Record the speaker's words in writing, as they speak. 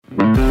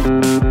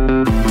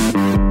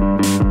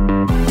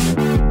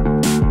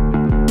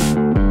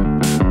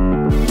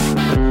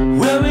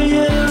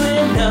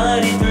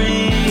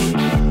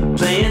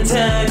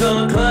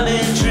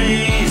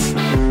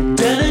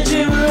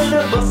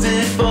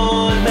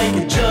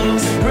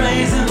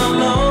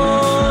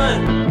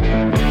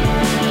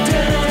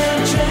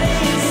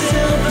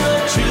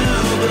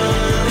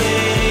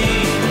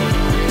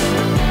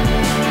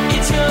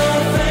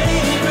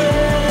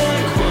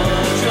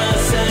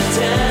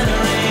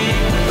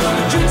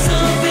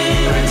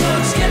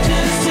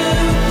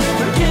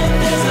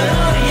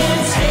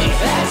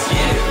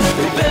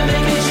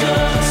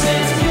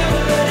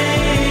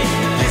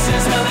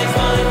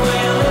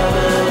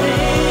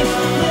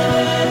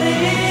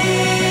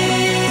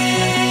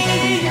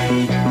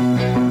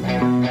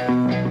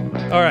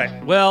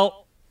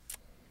Well,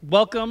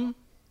 welcome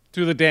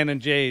to the Dan and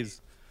Jay's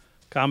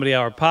Comedy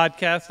Hour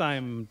podcast.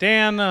 I'm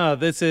Dan.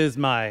 This is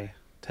my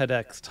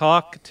TEDx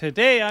talk.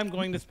 Today, I'm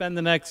going to spend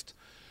the next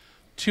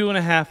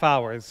 2.5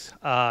 hours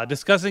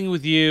discussing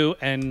with you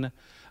and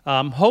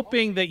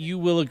hoping that you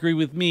will agree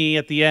with me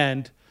at the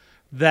end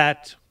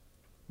that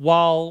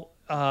while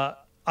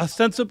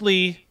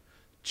ostensibly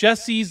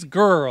Jesse's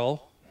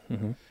Girl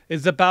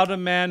is about a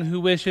man who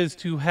wishes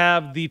to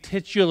have the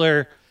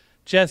titular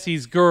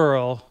Jesse's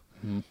Girl,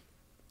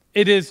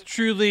 it is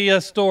truly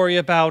a story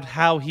about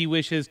how he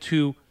wishes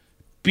to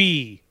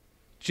be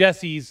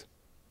Jesse's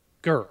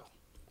girl.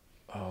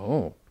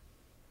 Oh.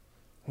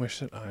 Wish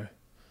that I...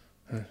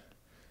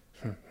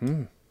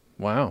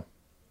 Wow.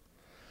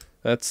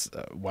 That's...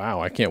 wow,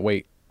 I can't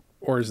wait.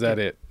 Or is that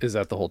it? Is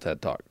that the whole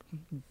TED Talk?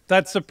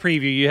 That's a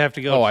preview. You have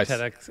to go to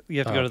TEDx. You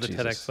have to go to the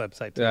Jesus. TEDx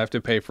website. Do I have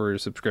to pay for a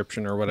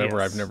subscription or whatever?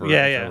 Yes. I've never...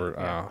 Yeah.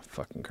 Oh,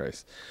 fucking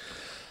Christ.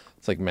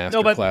 It's like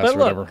masterclass or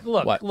whatever.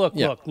 Look.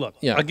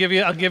 Yeah. I'll give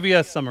you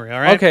a summary,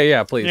 all right? Okay,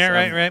 yeah, please. Yeah,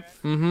 right.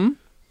 Mm-hmm.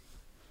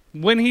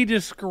 When he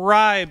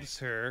describes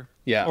her,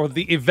 or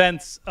the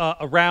events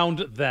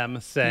around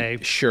them, say,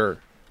 Sure.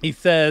 he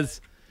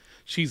says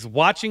she's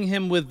watching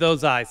him with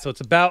those eyes. So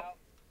it's about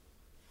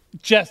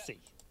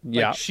Jesse.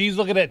 Yeah. Like she's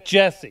looking at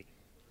Jesse,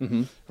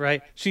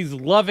 right? She's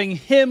loving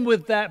him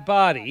with that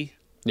body.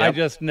 Yep. I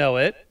just know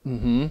it.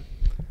 Mm-hmm.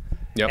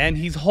 Yep. And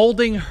he's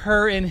holding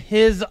her in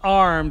his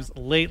arms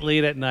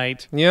late at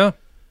night. Yeah.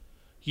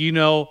 You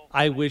know,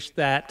 I wish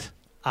that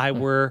I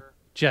were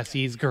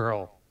Jesse's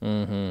girl.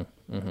 Mm-hmm.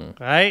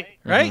 Mm-hmm. Right?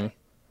 Right?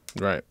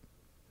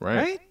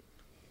 Right.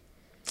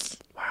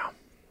 Wow.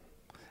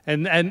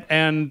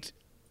 And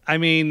I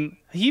mean,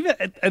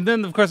 and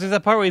then of course there's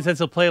that part where he says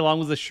he'll play along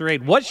with the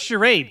charade. What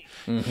charade?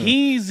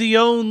 He's the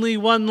only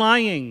one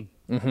lying.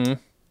 Mm-hmm.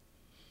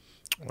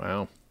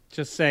 Wow.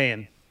 Just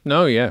saying.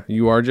 No, yeah,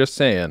 you are just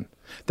saying.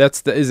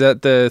 Is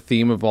that the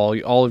theme of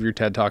all of your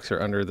TED Talks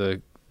are under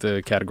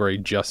the category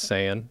just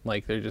saying?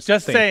 Like they're just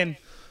saying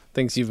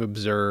things you've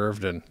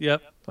observed and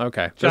Yep.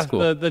 Okay, that's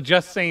cool. The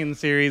Just Saying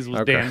series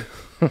was Dan.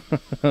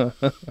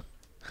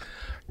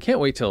 Can't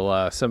wait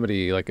till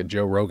somebody like a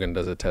Joe Rogan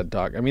does a TED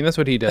Talk. I mean, that's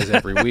what he does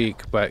every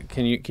week. But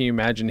can you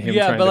imagine him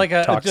trying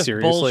to talk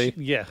seriously?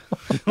 Yeah.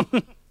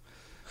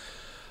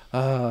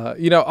 I'll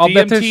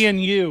bet DMT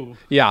and you.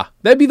 Yeah,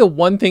 that'd be the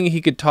one thing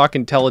he could talk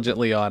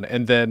intelligently on,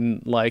 and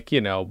then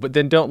but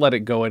then don't let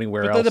it go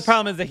anywhere else. But the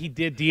problem is that he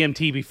did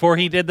DMT before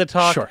he did the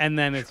talk, Sure. and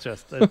then it's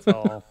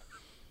all.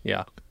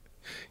 Yeah.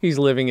 He's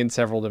living in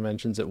several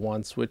dimensions at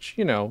once, which,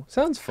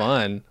 sounds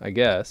fun, I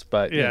guess,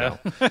 but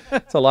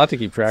it's a lot to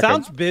keep track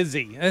Sounds of.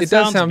 busy. It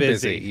does sound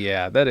busy.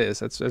 Yeah, that is.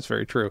 That's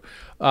very true.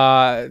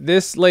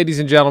 This, ladies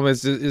and gentlemen,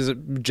 is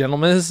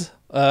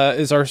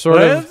our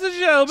sort of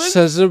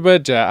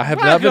I have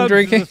not been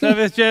drinking.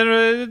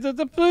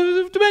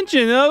 The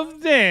dimension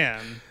of Dan.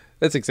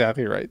 That's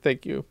exactly right.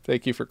 Thank you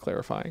for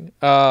clarifying.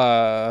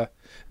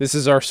 This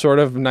is our sort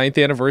of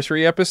 9th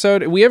anniversary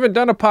episode. We haven't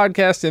done a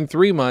podcast in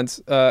 3 months,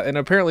 and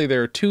apparently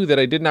there are 2 that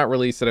I did not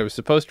release that I was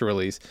supposed to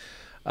release.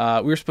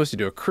 We were supposed to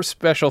do a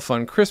special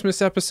fun Christmas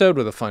episode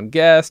with a fun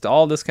guest,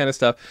 all this kind of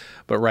stuff,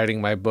 but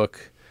writing my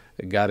book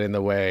got in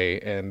the way,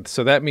 and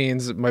so that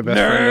means my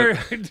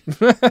best friend...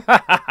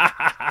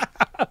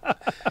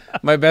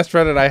 My best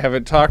friend and I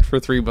haven't talked for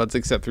 3 months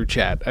except through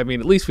chat. I mean,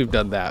 at least we've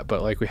done that,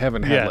 but we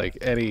haven't had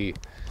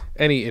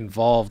any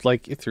involved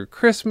through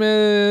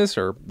Christmas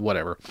or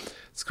whatever.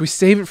 So we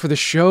save it for the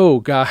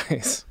show,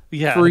 guys.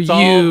 Yeah, for it's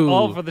you,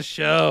 all for the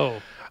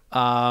show.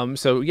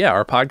 So yeah,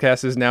 our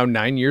podcast is now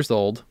 9 years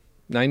old,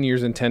 9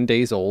 years and 10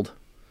 days old.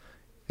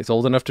 It's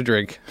old enough to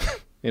drink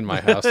in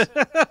my house.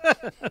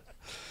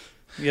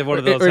 You have one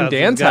of those. Or in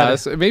Dan's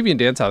house, maybe in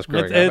Dan's house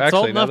growing up. It's Actually,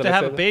 old enough to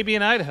have a baby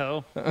in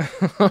Idaho.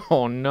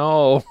 Oh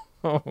no.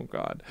 Oh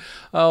God.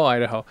 Oh,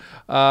 Idaho.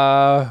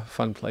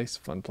 Fun place.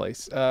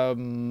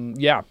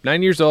 Yeah,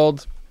 9 years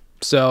old.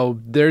 So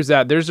there's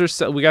that.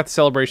 We got the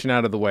celebration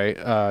out of the way.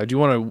 Do you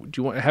want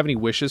to have any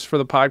wishes for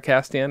the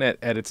podcast, Dan,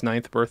 at its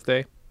 9th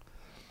birthday?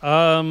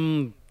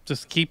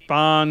 Just keep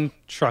on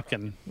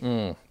trucking.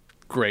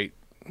 Great.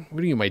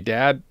 What are you, my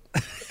dad?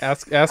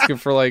 Ask him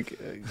for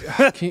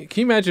can you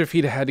imagine if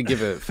he'd had to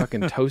give a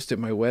fucking toast at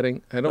my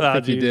wedding? I don't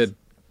think he did.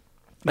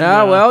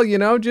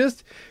 Well,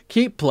 just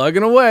keep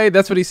plugging away.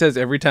 That's what he says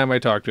every time I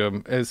talk to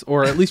him,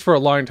 or at least for a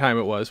long time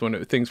it was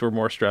when things were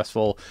more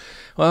stressful.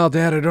 Well,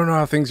 Dad, I don't know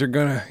how things are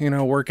going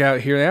to, work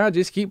out here. Yeah,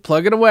 just keep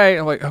plugging away.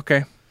 I'm like,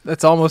 okay,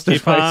 that's almost keep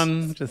advice.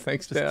 on.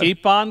 Thanks, just Dad.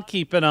 keep on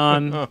keeping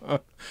on.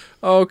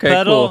 Okay,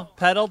 pedal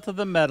cool. to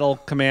the metal,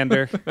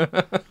 Commander.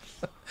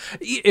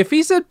 If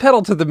he said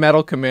pedal to the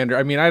metal, Commander,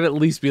 I mean, I'd at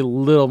least be a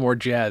little more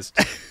jazzed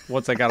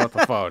once I got off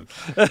the phone.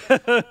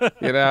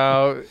 You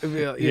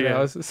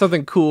know,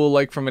 something cool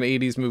like from an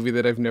 80s movie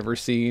that I've never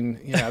seen.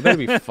 Yeah, that'd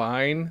be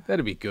fine.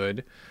 That'd be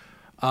good.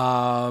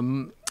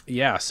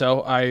 Yeah,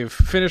 so I've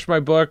finished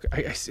my book.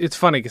 It's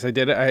funny because I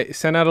did it. I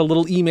sent out a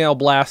little email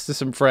blast to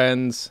some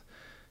friends,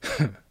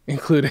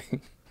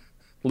 including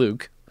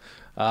Luke.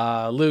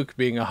 Luke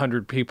being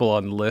 100 people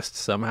on the list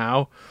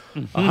somehow.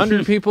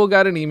 100 people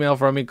got an email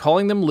from me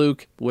calling them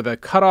Luke with a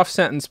cutoff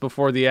sentence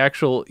before the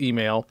actual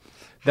email.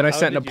 Then I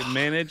sent How did you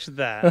manage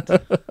that?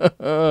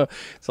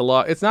 It's a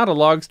lot. It's not a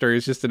long story.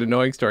 It's just an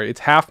annoying story. It's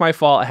half my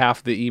fault,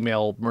 half the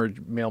mail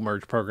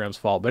merge program's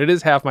fault, but it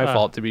is half my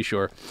fault to be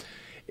sure.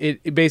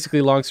 It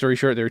basically, long story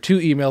short, there were 2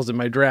 emails in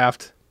my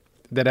draft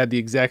that had the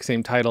exact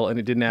same title, and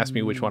it didn't ask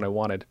me which one I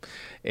wanted.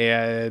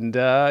 And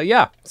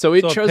so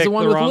it chose the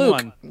one with Luke.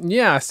 One.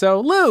 Yeah, so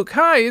Luke,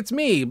 hi, it's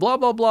me, blah,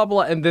 blah, blah,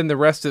 blah. And then the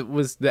rest of it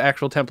was the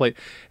actual template.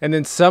 And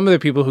then some of the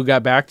people who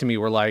got back to me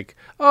were like,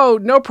 oh,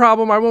 no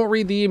problem, I won't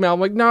read the email. I'm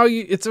like, no,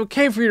 it's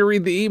okay for you to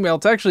read the email.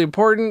 It's actually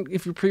important.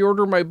 If you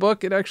pre-order my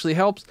book, it actually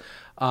helps.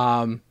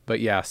 But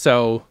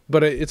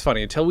it's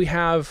funny, until we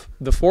have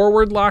the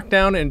forward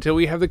lockdown, until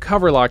we have the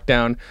cover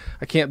lockdown,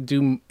 I can't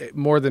do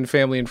more than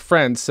family and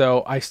friends.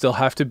 So I still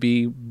have to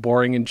be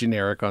boring and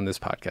generic on this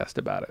podcast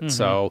about it. Mm-hmm.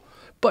 So,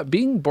 but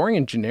being boring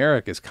and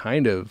generic is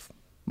kind of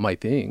my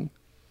thing.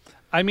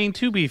 I mean,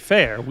 to be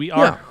fair, we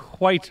are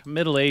quite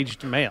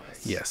middle-aged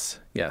males. Yes.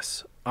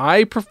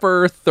 I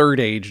prefer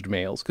third-aged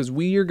males because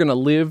we are going to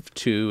live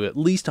to at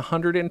least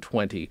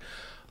 120.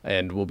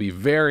 And we'll be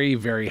very,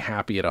 very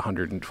happy at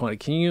 120.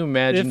 Can you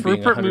imagine if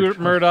being Rupert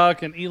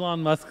Murdoch and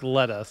Elon Musk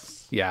let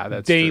us? Yeah,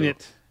 that's true.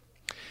 It.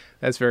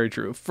 That's very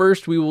true.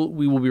 First, we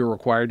will be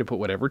required to put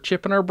whatever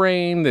chip in our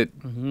brain that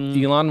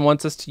Elon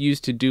wants us to use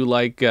to do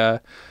like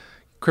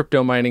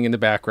crypto mining in the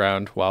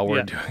background while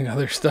we're doing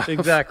other stuff.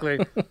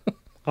 Exactly.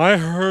 I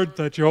heard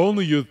that you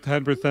only use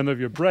 10% of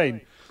your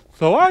brain.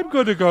 So I'm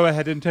going to go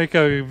ahead and take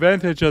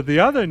advantage of the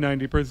other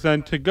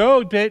 90% to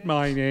go bit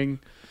mining.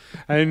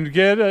 And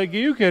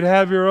you could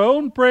have your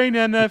own brain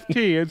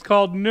NFT. It's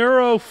called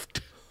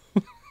Neuroft.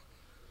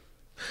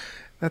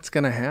 That's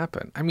gonna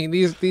happen. I mean,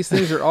 these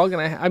things are all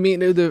gonna. I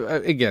mean,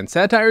 again,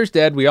 satire's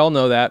dead. We all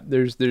know that.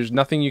 There's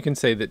nothing you can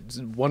say that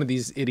one of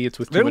these idiots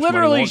with too much money won't do.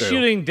 They're literally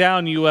shooting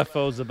down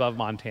UFOs above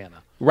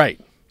Montana. Right.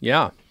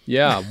 Yeah.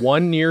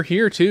 One near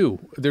here too.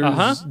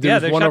 There's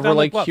one over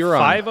Lake Huron.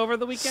 5 over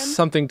the weekend.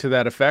 Something to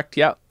that effect.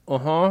 Yeah.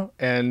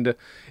 And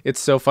it's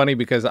so funny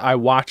because I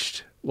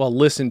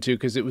listened to,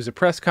 because it was a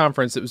press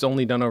conference that was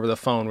only done over the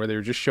phone where they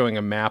were just showing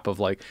a map of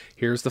like,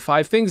 here's the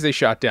 5 things they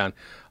shot down.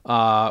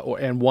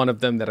 And one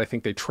of them that I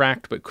think they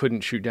tracked but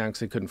couldn't shoot down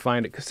because they couldn't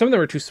find it. Because some of them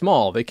are too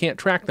small. They can't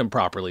track them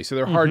properly. So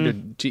they're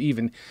hard to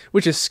even,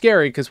 which is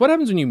scary because what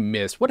happens when you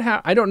miss?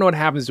 I don't know what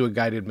happens to a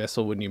guided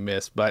missile when you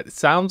miss, but it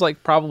sounds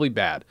like probably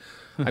bad,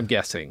 I'm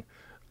guessing.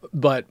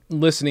 But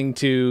listening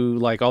to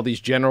like all these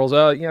generals,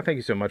 thank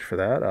you so much for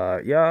that.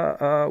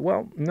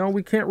 Well, no,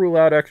 we can't rule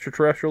out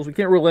extraterrestrials. We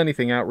can't rule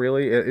anything out,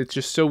 really. It's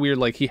just so weird.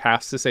 Like he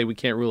has to say we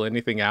can't rule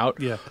anything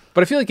out. Yeah.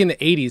 But I feel like in the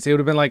 80s, they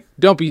would have been like,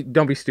 don't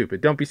be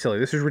stupid. Don't be silly.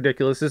 This is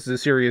ridiculous. This is a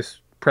serious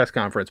press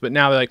conference. But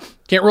now they're like,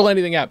 can't rule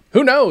anything out.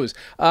 Who knows?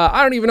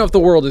 I don't even know if the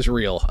world is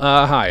real.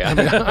 Hi,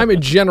 I'm a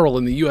general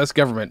in the U.S.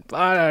 government.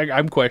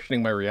 I'm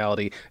questioning my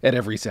reality at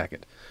every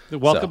second.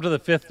 Welcome to the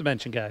 5th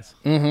dimension, guys.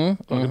 Welcome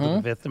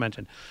to the 5th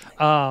dimension.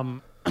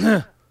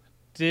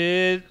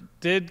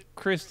 Did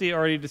Christy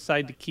already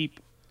decide to keep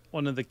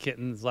one of the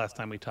kittens last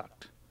time we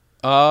talked?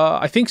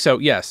 I think so,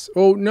 yes.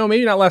 Oh, no,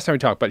 maybe not last time we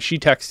talked, but she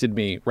texted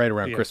me right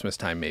around Christmas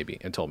time maybe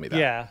and told me that.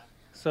 Yeah,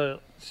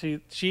 so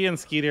she and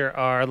Skeeter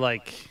are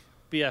like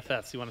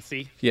BFFs. You want to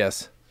see?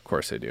 Yes, of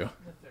course I do.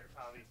 They're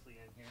obviously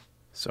in here.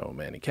 So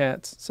many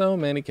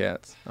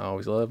cats. I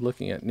always love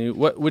looking at new...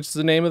 Which is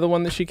the name of the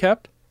one that she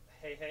kept?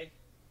 Hey.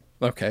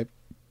 Okay.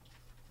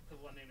 The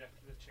one named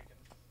after the chicken.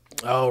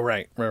 Oh,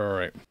 right.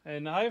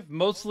 And I've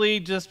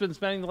mostly just been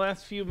spending the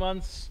last few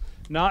months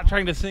not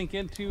trying to sink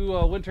into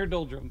winter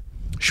doldrum.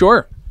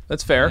 Sure.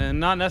 That's fair.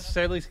 And not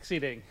necessarily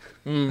succeeding.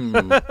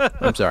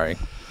 I'm sorry.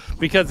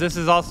 Because this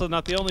is also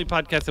not the only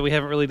podcast that we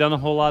haven't really done a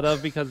whole lot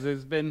of because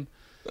there's been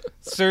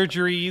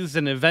surgeries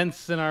and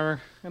events in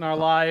our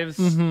lives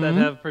that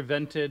have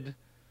prevented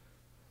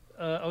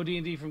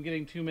OD&D from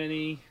getting too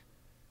many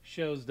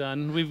shows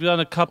done. We've done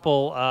a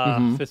couple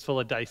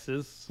Fistful of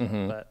Dices,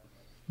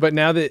 but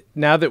now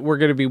that we're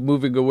going to be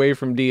moving away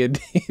from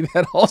D&D,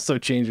 that also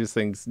changes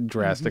things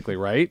drastically,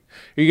 right?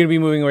 Are you going to be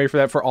moving away from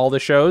that for all the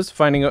shows,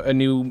 finding a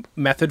new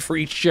method for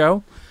each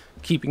show,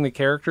 keeping the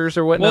characters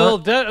or whatnot? Well,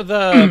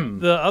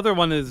 the other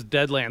one is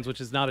Deadlands,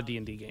 which is not a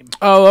D&D game.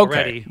 Oh, okay.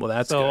 Already. Well,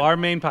 that's so good. Our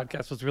main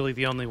podcast was really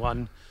the only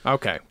one.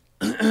 Okay.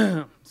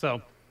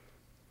 So,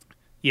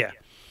 yeah.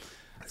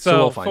 So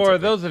we'll find for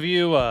something. those of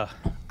you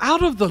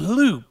out of the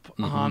loop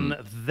on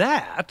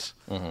that,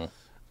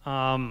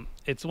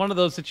 it's one of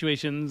those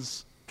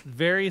situations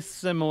very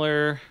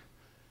similar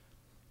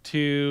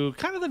to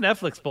kind of the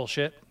Netflix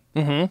bullshit,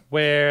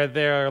 where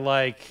they're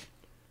like,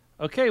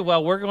 okay,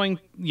 well, we're going,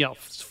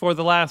 for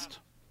the last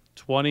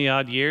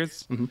 20-odd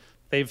years,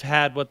 they've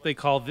had what they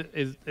call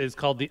is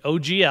called the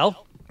OGL,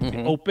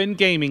 the Open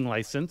Gaming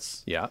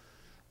License. Yeah.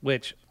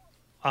 Which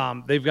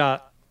they've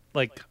got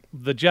like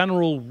the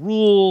general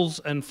rules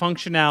and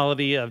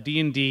functionality of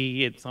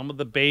D&D at some of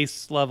the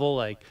base level,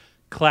 like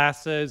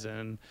classes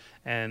and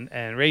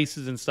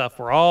races and stuff,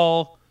 were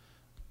all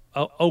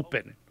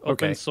open,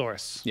 open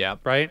source. Yeah.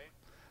 Right.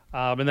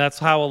 And that's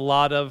how a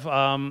lot of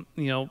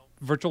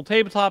virtual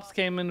tabletops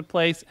came into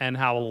place, and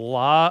how a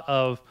lot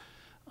of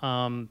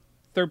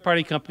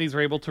third-party companies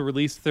were able to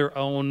release their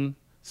own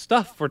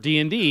stuff for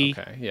D&D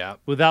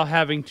without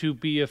having to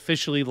be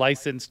officially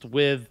licensed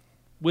with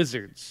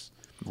Wizards.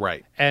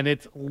 Right. And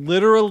it's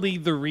literally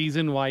the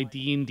reason why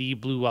D&D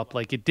blew up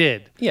like it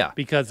did. Yeah.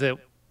 Because it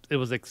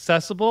was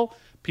accessible.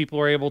 People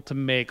were able to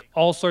make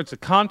all sorts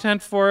of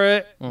content for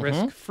it,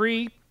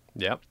 risk-free.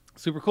 Yep.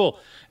 Super cool.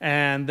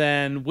 And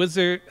then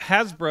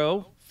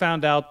Hasbro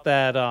found out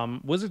that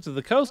Wizards of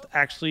the Coast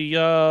actually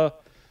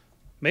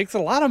makes a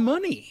lot of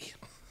money.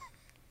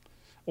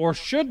 Or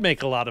should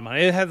make a lot of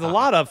money. It has a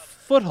lot of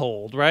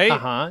foothold,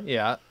 right?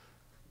 Yeah.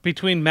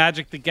 Between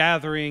Magic the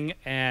Gathering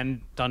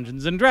and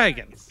Dungeons and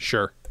Dragons.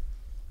 Sure.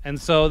 And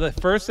so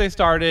first they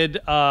started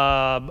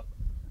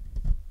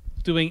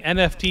doing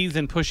NFTs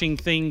and pushing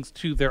things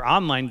to their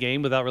online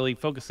game without really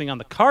focusing on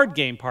the card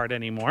game part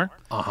anymore.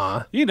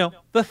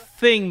 The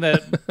thing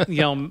that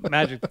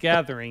Magic the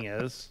Gathering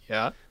is.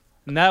 Yeah.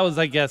 And that was,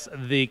 I guess,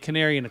 the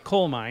canary in a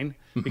coal mine,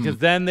 because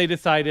then they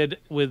decided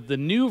with the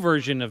new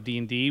version of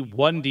D&D,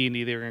 one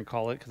D&D they were going to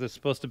call it, because it's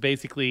supposed to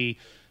basically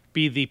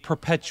be the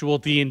perpetual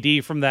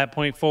D&D from that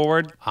point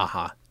forward.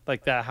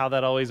 Like that, how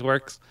that always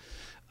works.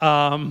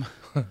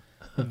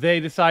 They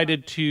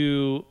decided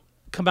to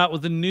come out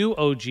with a new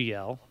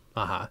OGL.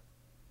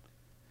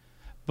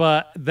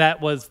 But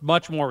that was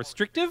much more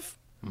restrictive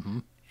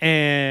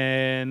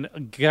and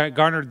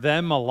garnered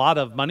them a lot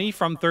of money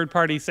from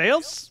third-party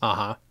sales.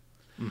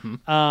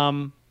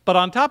 But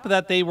on top of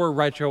that, they were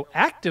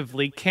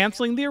retroactively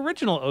canceling the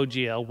original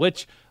OGL,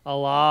 which a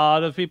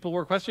lot of people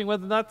were questioning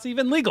whether that's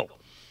even legal.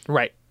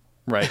 Right.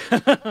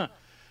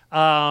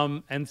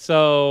 And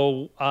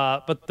so,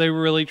 but they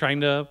were really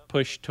trying to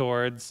push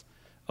towards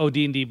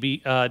D&D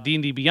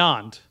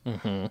Beyond,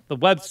 the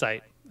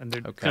website. And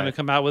they're going to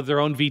come out with their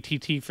own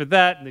VTT for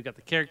that. And they've got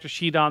the character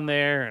sheet on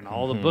there, and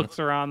all the books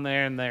are on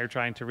there, and they're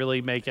trying to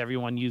really make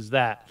everyone use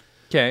that.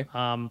 Okay.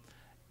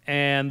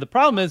 And the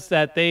problem is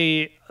that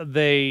they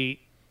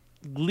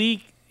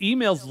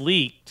emails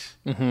leaked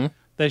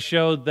that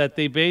showed that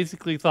they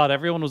basically thought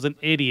everyone was an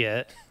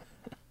idiot,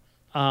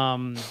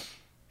 and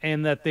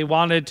that they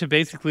wanted to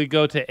basically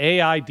go to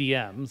AI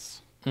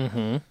DMs.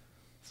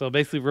 So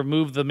basically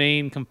remove the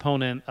main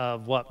component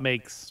of what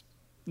makes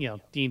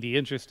D&D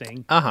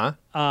interesting.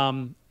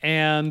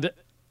 And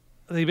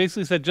they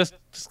basically said just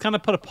kind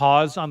of put a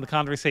pause on the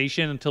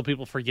conversation until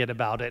people forget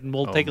about it, and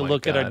we'll take a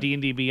look at our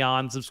D&D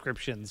Beyond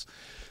subscriptions.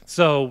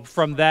 So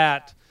from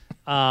that,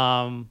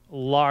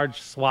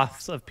 large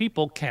swaths of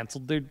people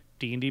canceled their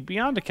D&D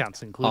Beyond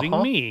accounts, including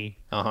me.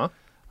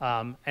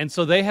 And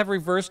so they have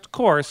reversed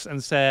course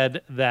and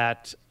said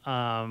that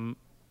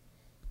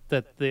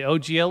that the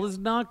OGL is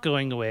not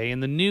going away,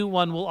 and the new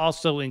one will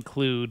also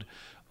include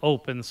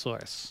open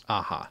source.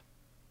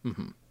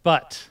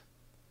 But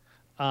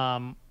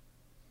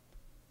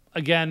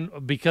again,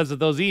 because of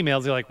those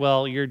emails, they're like,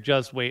 well, you're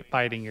just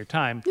biding your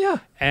time. Yeah.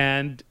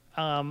 And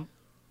I'm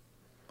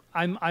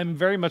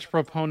very much a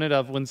proponent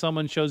of when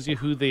someone shows you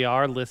who they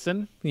are,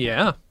 listen.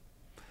 Yeah.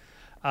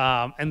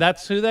 And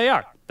that's who they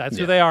are. That's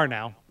who they are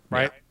now,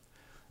 right?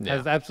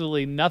 Has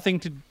absolutely nothing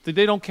to.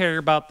 They don't care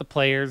about the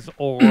players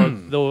or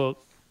the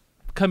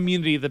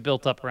community that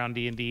built up around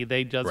D&D.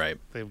 They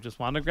just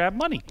want to grab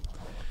money.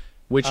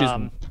 Which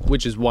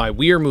is why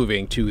we are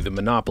moving to the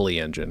Monopoly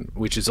engine,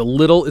 which is a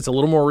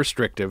little more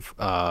restrictive.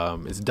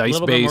 It's dice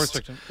based.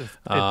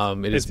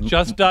 It's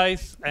just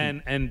dice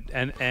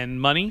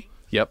and money.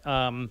 Yep.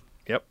 You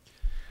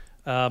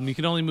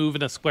can only move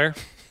in a square.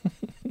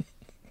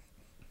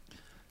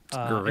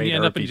 Great. You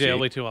end up in jail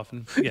way too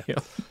often. Yeah.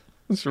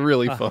 It's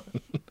really fun.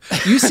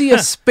 You see a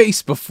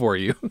space before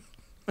you.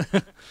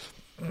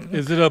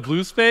 Is it a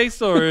blue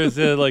space or is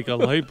it like a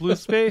light blue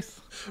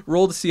space?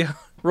 Roll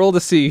to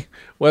see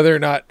whether or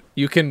not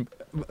you can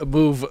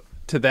move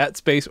to that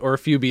space or a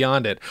few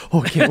beyond it.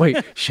 Oh, I can't wait.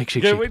 Shake.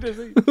 Wait to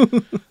see.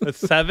 A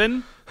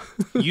 7,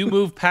 you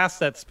move past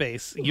that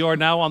space. You are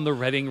now on the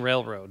Reading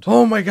Railroad.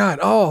 Oh my God.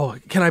 Oh,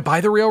 can I buy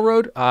the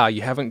railroad?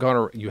 You haven't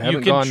gone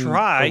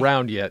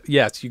around yet.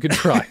 Yes, you can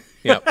try.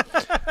 Yep.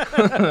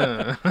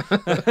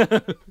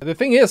 The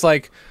thing is,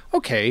 like,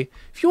 okay,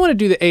 if you want to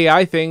do the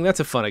AI thing, that's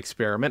a fun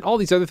experiment. All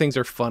these other things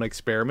are fun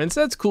experiments.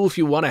 That's cool if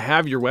you want to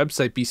have your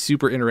website be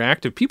super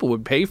interactive. People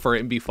would pay for it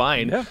and be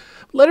fine. Yeah.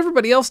 Let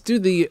everybody else do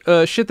the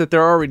shit that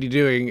they're already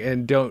doing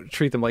and don't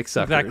treat them like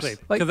suckers.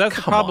 Exactly. Because that's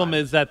the problem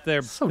is that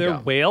they're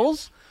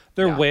whales.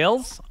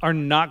 Whales are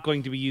not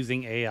going to be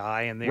using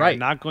AI, and they're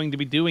not going to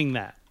be doing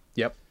that.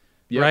 Yep.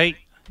 Right?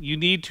 You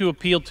need to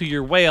appeal to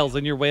your whales,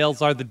 and your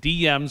whales are the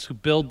DMs who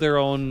build their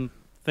own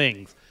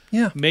things.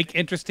 Yeah. Make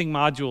interesting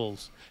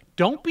modules.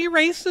 Don't be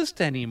racist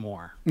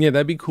anymore. Yeah,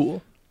 that'd be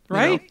cool.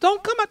 Right?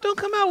 Don't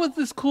come out with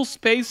this cool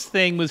space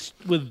thing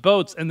with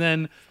boats, and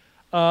then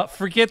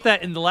forget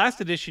that in the last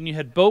edition you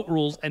had boat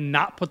rules and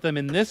not put them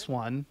in this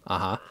one.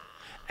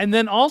 And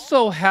then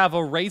also have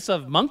a race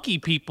of monkey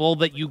people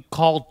that you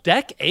call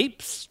deck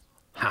apes.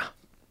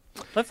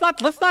 Let's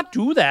not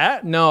do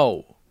that.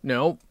 No.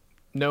 Nope.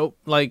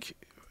 Like,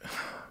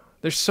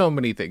 there's so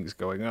many things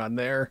going on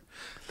there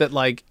that,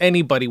 like,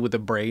 anybody with a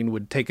brain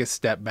would take a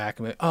step back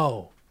and be like,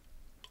 oh,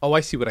 I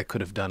see what I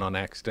could have done on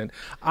accident.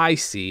 I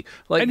see.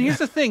 Like, And here's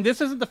the thing.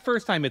 This isn't the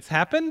first time it's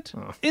happened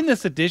in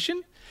this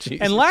edition.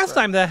 Jesus and last Christ.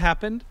 time that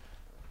happened,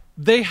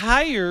 they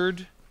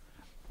hired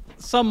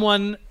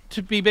someone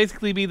to be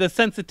the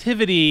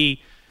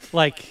sensitivity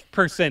like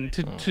person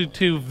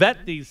to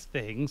vet these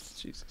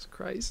things. Jesus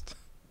Christ.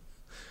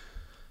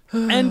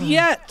 And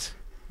yet,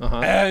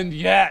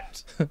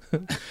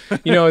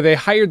 You know, they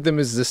hired them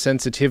as the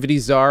sensitivity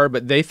czar,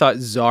 but they thought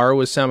czar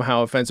was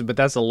somehow offensive, but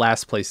that's the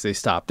last place they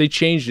stopped. They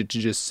changed it to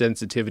just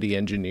sensitivity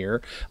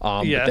engineer.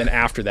 But then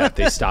after that,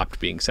 they stopped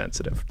being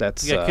sensitive.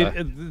 That's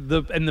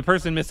the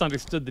person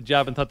misunderstood the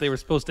job and thought they were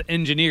supposed to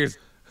engineer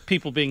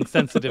people being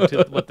sensitive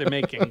to what they're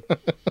making.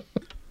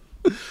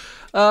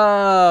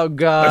 Oh,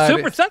 God. They're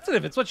super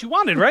sensitive. It's what you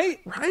wanted, right?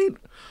 Right?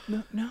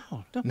 No.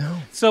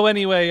 So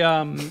anyway,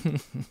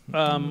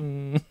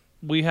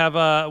 we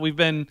have we've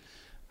been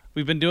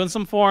doing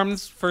some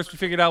forms. First, we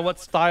figured out what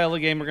style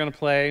of game we're going to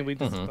play. We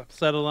just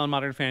settled on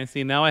Modern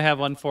Fantasy. Now I have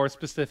one for a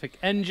specific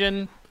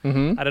engine.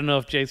 I don't know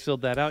if Jay's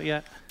filled that out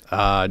yet.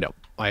 No,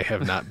 I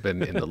have not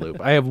been in the loop.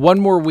 I have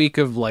one more week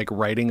of like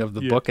writing of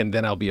the book, and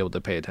then I'll be able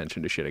to pay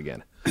attention to shit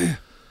again.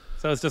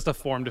 So it's just a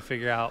form to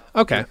figure out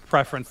Okay. the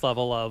preference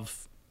level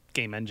of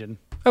game engine.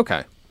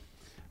 Okay.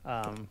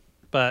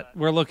 But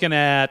we're looking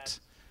at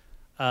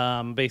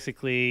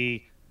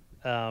basically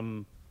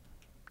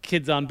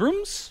Kids on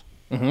Brooms,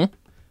 which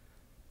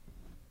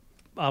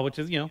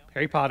is,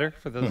 Harry Potter,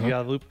 for those of you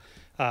out of the loop.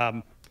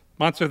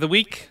 Monster of the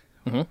Week,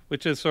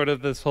 which is sort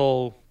of this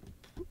whole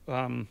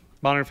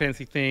modern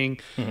fantasy thing.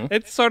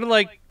 It's sort of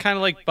kind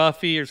of like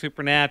Buffy or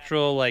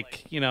Supernatural.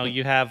 Like,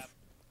 you have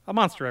a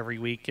monster every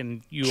week,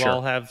 and you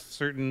all have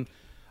certain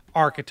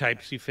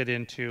archetypes you fit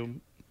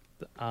into.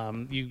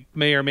 You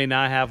may or may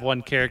not have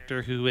one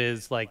character who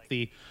is like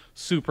the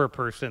super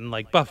person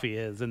like Buffy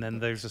is, and then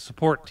there's a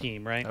support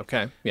team, right?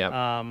 Okay.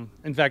 Yeah.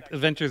 In fact,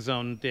 Adventure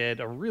Zone did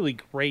a really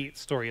great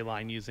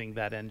storyline using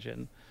that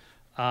engine.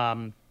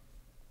 Then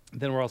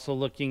we're also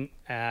looking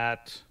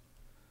at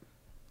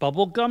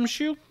Bubble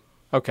Gumshoe,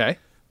 Okay.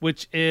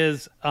 which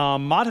is a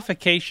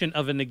modification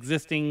of an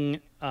existing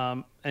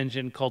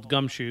engine called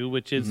Gumshoe,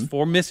 which is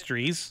for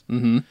mysteries,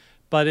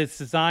 but it's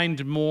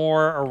designed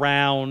more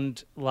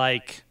around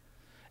like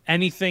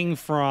anything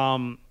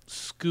from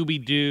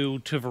Scooby-Doo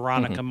to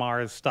Veronica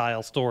Mars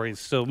style stories.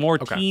 So more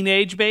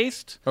teenage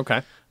based,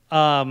 Okay.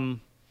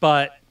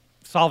 but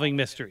solving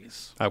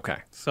mysteries. Okay.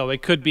 So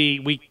it could be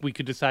we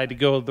could decide to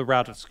go the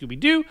route of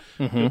Scooby-Doo.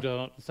 We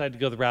could decide to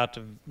go the route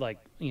of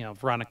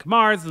Veronica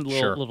Mars, a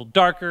little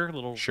darker, a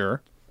little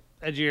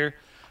edgier.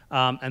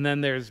 And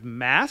then there's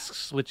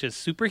Masks, which is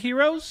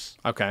superheroes.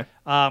 Okay.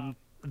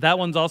 That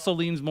one's also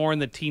leans more in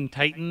the Teen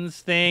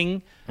Titans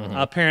thing.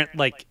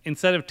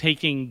 Instead of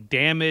taking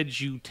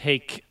damage, you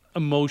take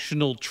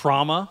emotional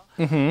trauma,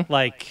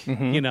 because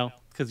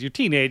you're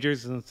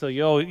teenagers, and so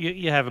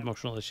you have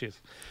emotional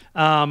issues.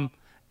 And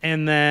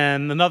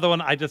then another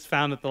one I just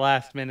found at the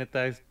last minute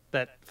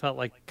that felt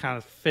like kind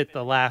of fit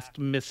the last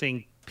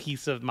missing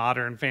piece of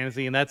modern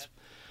fantasy, and that's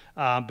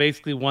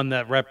basically one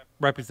that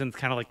represents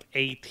kind of like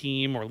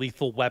A-Team or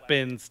Lethal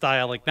Weapon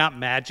style, like not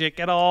magic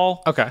at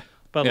all. Okay.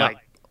 But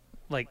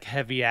like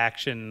heavy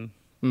action,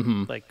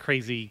 like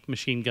crazy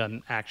machine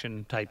gun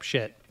action type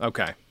shit.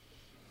 Okay.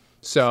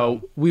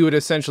 So we would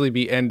essentially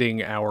be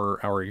ending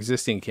our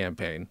existing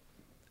campaign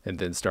and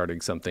then starting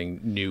something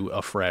new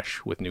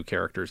afresh with new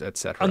characters,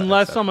 etc.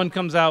 Unless someone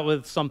comes out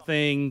with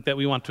something that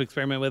we want to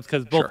experiment with,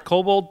 because both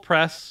Kobold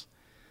Press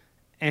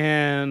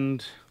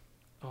and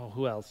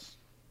who else?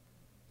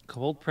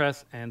 Kobold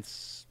Press and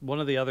one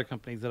of the other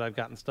companies that I've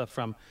gotten stuff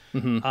from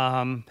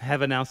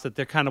have announced that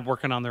they're kind of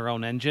working on their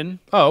own engine.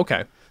 Oh,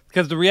 okay.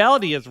 Because the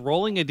reality is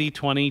rolling a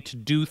D20 to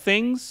do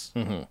things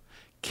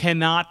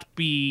cannot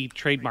be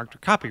trademarked or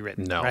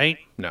copywritten, right?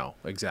 No,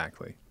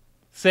 exactly.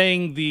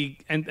 Saying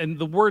and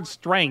the word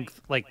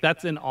strength, like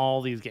that's in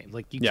all these games.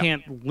 Like you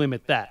can't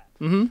limit that.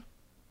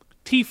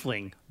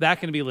 Tiefling, that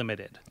can be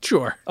limited.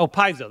 Sure. Oh,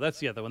 Paizo, that's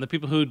the other one. The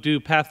people who do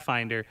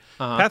Pathfinder.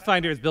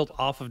 Pathfinder is built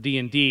off of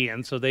D&D,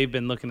 and so they've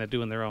been looking at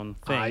doing their own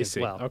thing as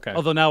well. Okay.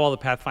 Although now all the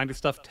Pathfinder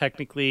stuff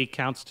technically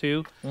counts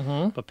too.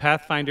 But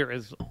Pathfinder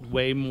is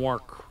way more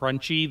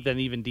crunchy than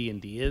even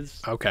D&D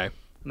is. Okay.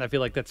 And I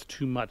feel like that's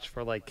too much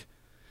for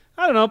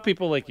I don't know,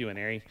 people like you and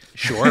Ari.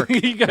 Sure.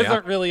 You guys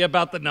aren't really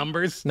about the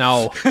numbers.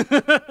 No.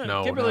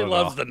 Kimberly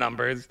loves the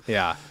numbers.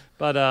 Yeah.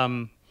 But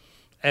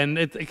and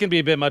it can be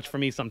a bit much for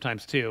me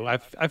sometimes too.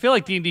 I feel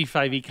like D&D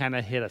 5e kind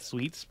of hit a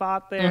sweet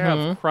spot there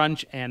of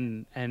crunch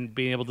and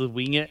being able to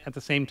wing it at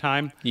the same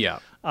time. Yeah.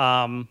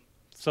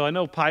 So I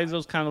know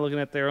Paizo's kind of looking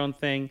at their own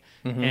thing,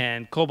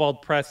 and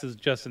Kobold Press has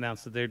just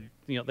announced that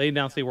they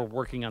announced they were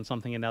working on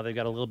something, and now they've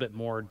got a little bit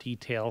more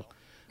detail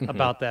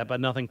about that,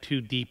 but nothing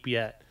too deep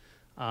yet.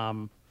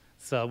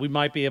 So we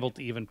might be able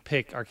to even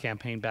pick our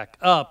campaign back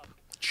up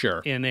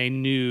Sure. in a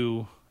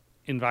new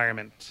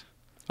environment.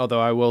 Although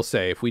I will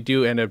say, if we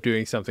do end up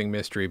doing something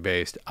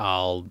mystery-based,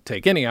 I'll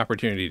take any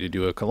opportunity to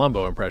do a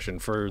Columbo impression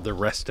for the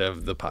rest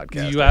of the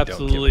podcast. You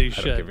absolutely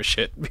should. I don't give a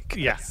shit.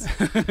 Yes.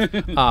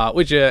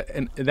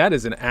 And that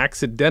is an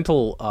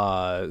accidental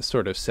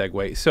sort of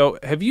segue. So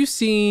have you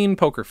seen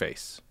Poker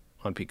Face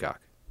on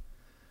Peacock?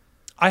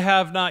 I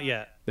have not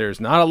yet. There's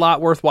not a lot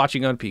worth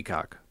watching on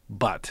Peacock,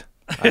 but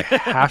I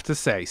have to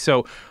say.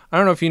 So I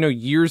don't know if you know,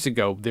 years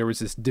ago, there was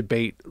this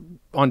debate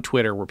on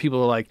Twitter where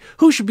people are like,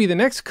 who should be the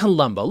next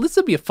Columbo? This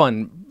would be a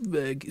fun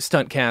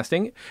stunt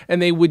casting.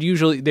 And they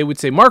would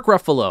say Mark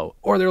Ruffalo.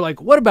 Or they're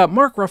like, what about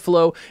Mark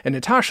Ruffalo and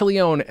Natasha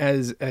Lyonne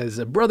as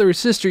a brother or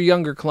sister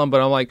younger Columbo?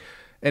 And I'm like,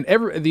 and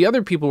the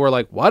other people were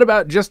like, what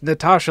about just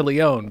Natasha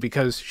Lyonne?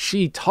 Because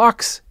she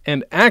talks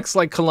and acts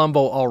like Columbo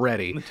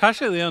already.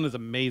 Natasha Lyonne is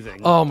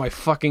amazing. Oh, my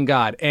fucking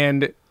God.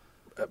 And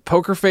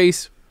Poker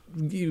Face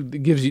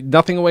gives you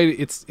nothing away.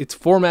 It's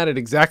formatted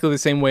exactly the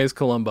same way as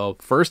Columbo.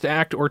 First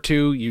act or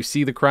two, you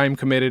see the crime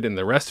committed, and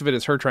the rest of it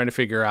is her trying to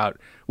figure out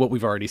what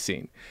we've already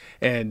seen.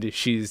 And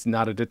she's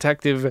not a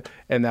detective,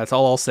 and that's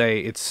all I'll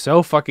say. It's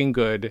so fucking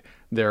good.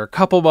 There are a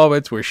couple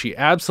moments where she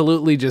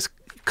absolutely just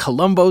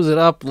Columbo's it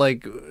up,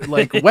 like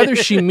whether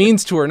she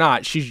means to or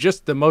not. She's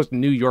just the most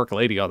New York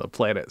lady on the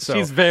planet. So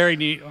she's very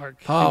New York.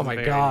 Oh my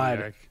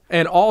God.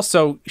 And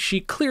also,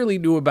 she clearly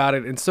knew about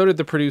it, and so did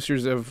the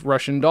producers of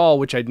Russian Doll,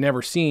 which I'd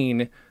never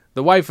seen.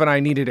 The wife and I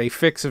needed a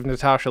fix of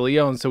Natasha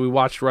Lyonne, so we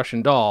watched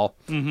Russian Doll.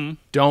 Mm-hmm.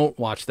 Don't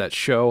watch that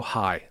show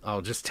high.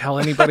 I'll just tell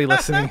anybody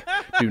listening,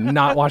 do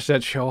not watch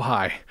that show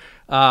high.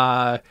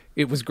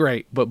 It was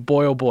great, but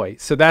boy, oh boy.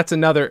 So that's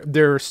another,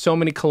 there are so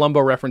many Columbo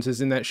references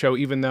in that show,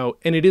 even though,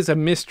 and it is a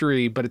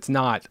mystery, but it's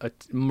not a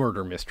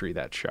murder mystery,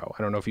 that show.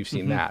 I don't know if you've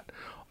seen that.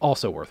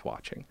 Also worth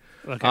watching.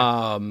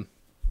 Okay.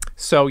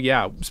 So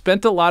yeah,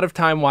 spent a lot of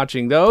time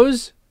watching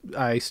those.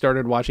 I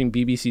started watching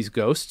BBC's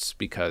Ghosts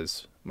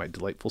because my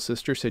delightful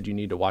sister said you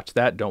need to watch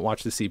that. Don't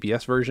watch the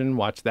CBS version.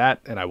 Watch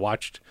that, and I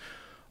watched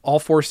all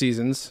 4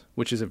 seasons,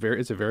 which is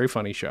it's a very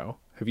funny show.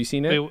 Have you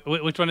seen it?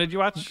 Wait, which one did you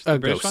watch? The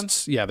British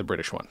Ghosts. one? Yeah, the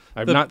British one.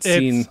 I've not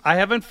seen. I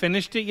haven't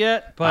finished it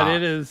yet, but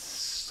it is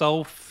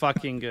so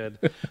fucking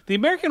good. The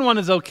American one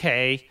is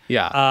okay.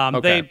 Yeah.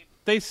 Okay.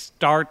 They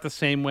start the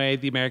same way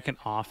the American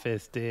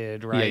Office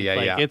did, right?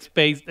 Yeah.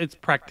 It's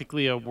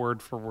practically a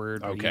word for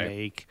word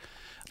remake.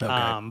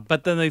 Okay.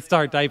 But then they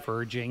start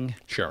diverging.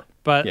 Sure.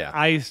 But yeah.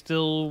 I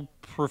still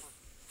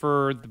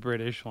prefer the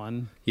British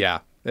one. Yeah.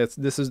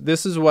 This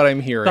is what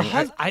I'm hearing.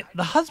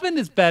 The husband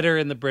is better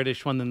in the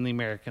British one than the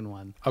American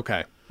one.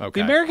 Okay.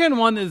 The American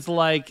one is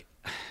like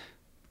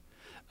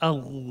a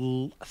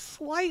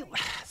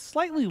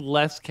slightly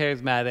less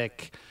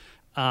charismatic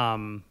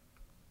Tom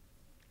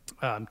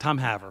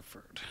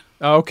Haverford.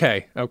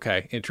 Okay.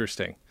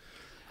 Interesting.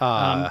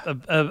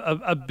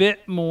 A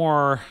bit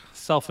more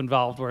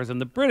self-involved, whereas in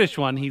the British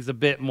one, he's a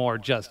bit more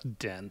just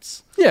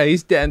dense. Yeah,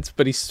 he's dense,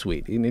 but he's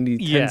sweet, and he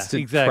tends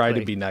to try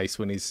to be nice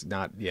when he's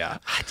not. Yeah,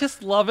 I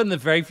just love in the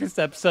very first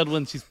episode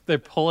when they're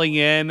pulling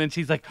in, and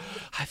she's like,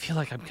 "I feel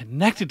like I'm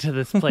connected to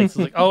this place." It's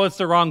like, "Oh, it's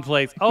the wrong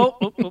place." Oh.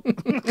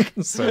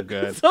 So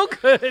good, so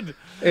good.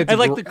 I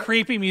like the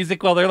creepy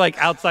music while they're like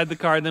outside the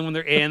car, and then when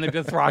they're in, they're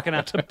just rocking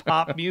out to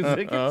pop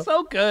music. It's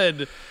so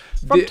good,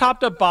 from top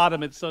to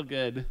bottom. It's so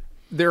good.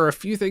 There are a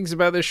few things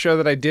about this show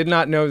that I did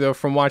not know, though,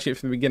 from watching it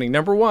from the beginning.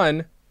 Number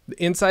one,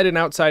 the inside and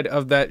outside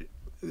of that,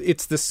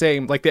 it's the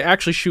same. Like, they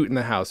actually shoot in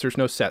the house. There's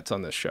no sets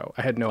on this show.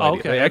 I had no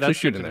idea. They actually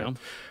shoot in there.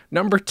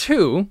 Number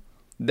two,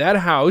 that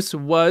house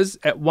was,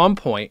 at one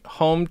point,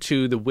 home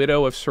to the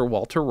widow of Sir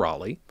Walter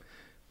Raleigh,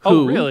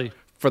 who, really?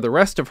 For the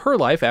rest of her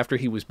life, after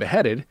he was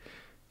beheaded,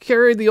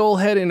 carried the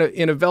old head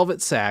in a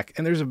velvet sack.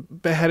 And there's a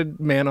beheaded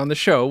man on the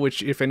show,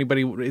 which, if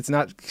anybody, it's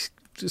not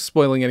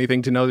spoiling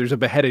anything to know there's a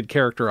beheaded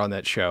character on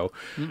that show.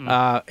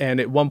 And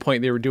at one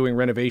point they were doing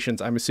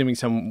renovations, I'm assuming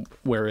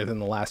somewhere within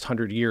the last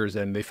 100 years,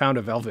 and they found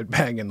a velvet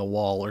bag in the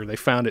wall, or they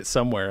found it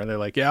somewhere, and they're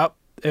like, yep,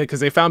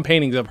 because they found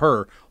paintings of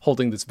her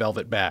holding this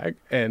velvet bag,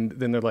 and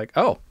then they're like,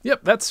 oh,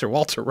 yep, that's Sir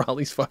Walter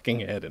Raleigh's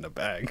fucking head in a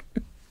bag.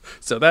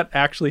 So that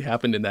actually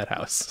happened in that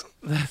house.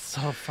 That's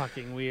so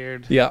fucking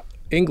weird. Yeah.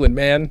 England,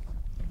 man.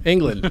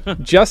 England.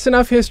 Just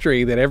enough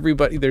history that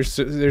everybody, there's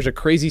a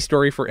crazy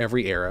story for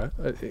every era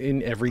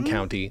in every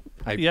county.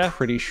 I'm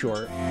pretty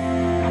sure.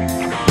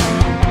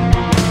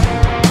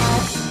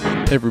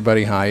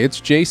 Everybody, hi, it's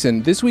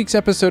Jason. This week's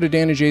episode of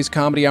Dan and Jay's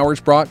Comedy Hour is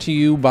brought to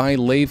you by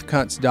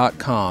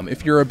LatheCuts.com.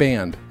 If you're a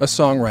band, a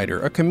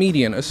songwriter, a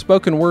comedian, a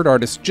spoken word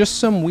artist, just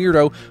some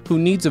weirdo who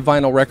needs a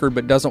vinyl record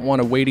but doesn't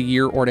want to wait a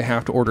year or to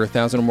have to order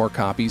 1,000 or more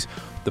copies,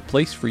 the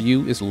place for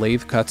you is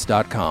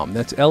LatheCuts.com.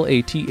 That's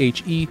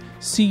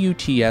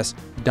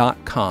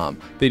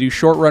LatheCuts.com. They do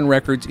short-run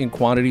records in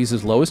quantities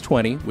as low as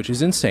 20, which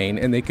is insane,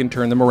 and they can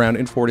turn them around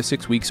in 4 to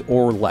 6 weeks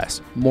or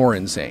less. More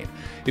insane.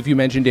 If you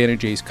mention Dan and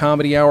Jay's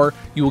Comedy Hour,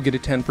 you will get a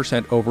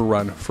 10%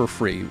 overrun for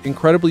free.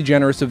 Incredibly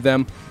generous of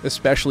them,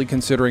 especially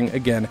considering,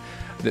 again,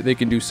 that they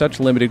can do such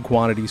limited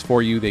quantities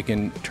for you. They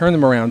can turn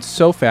them around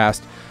so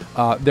fast.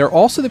 They're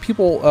also the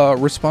people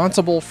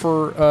responsible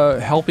for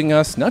helping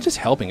us, not just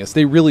helping us,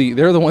 they're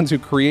the ones who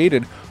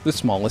created the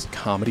smallest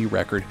comedy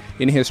record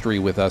in history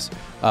with us,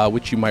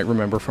 which you might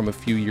remember from a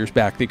few years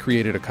back. They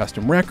created a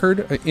custom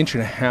record, 1.5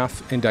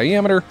 inches in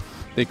diameter.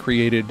 They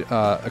created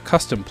a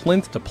custom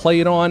plinth to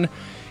play it on.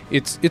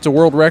 It's a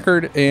world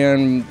record,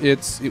 and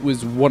it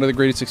was one of the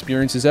greatest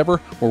experiences ever.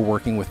 We're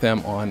working with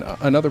them on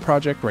another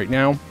project right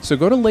now. So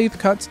go to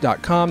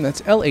lathecuts.com.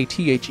 That's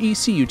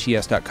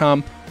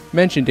LATHECUTS.com.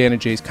 Mention Dan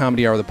and Jay's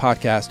Comedy Hour, the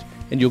podcast,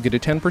 and you'll get a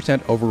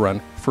 10%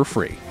 overrun for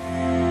free.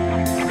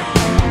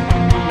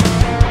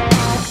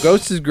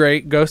 Ghost is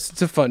great. Ghost,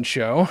 it's a fun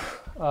show.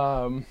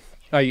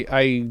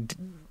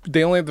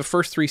 They only have the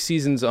first 3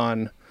 seasons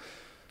on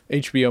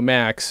HBO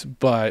Max,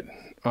 but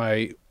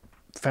I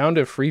found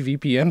a free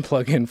VPN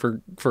plugin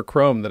for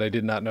Chrome that I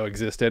did not know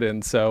existed,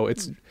 and so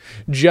it's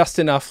just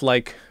enough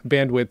like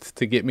bandwidth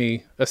to get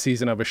me a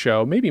season of a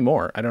show, maybe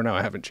more. I don't know.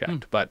 I haven't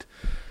checked, but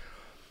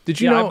did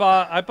you know?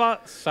 I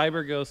bought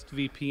CyberGhost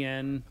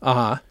VPN.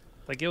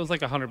 Like it was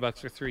like $100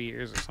 for 3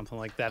 years or something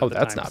like that. Oh,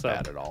 that's not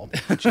bad at all.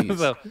 Jeez,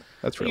 so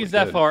that's really use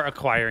good. that for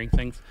acquiring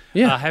things.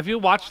 Yeah. Have you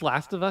watched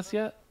Last of Us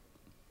yet?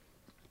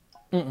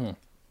 I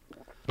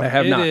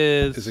have not.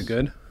 Is it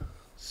good?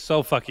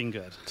 So fucking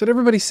good. That's what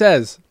everybody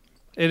says.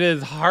 It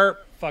is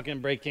heart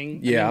fucking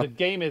breaking. Yeah. I mean, the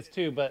game is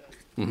too, but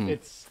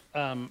it's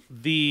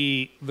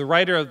the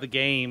writer of the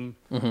game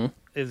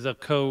is a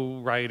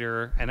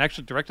co-writer and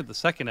actually directed the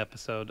second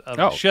episode of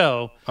the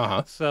show.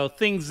 So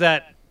things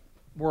that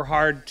were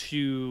hard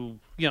to,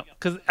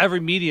 because every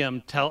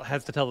medium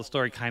has to tell the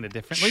story kind of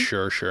differently.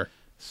 Sure.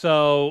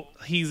 So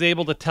he's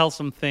able to tell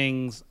some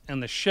things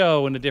in the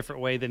show in a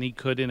different way than he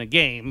could in a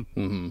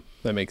game.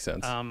 That makes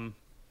sense. And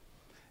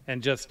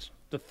just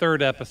the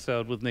third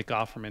episode with Nick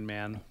Offerman,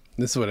 man.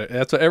 That's what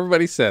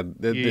everybody said.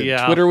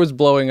 Twitter was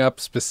blowing up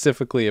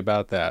specifically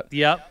about that.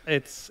 Yep,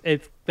 it's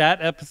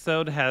that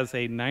episode has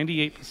a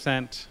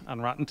 98% on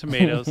Rotten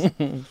Tomatoes.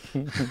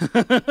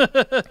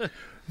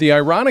 The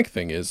ironic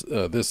thing is,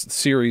 this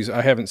series,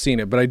 I haven't seen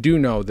it, but I do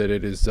know that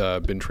it has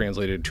been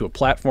translated to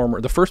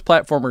the first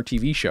platformer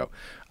TV show,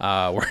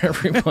 where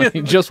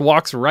everybody just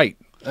walks right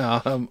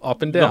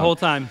up and down the whole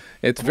time.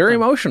 It's very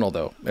emotional,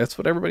 though. That's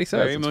what everybody says.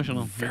 Very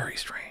emotional. Very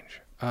strange.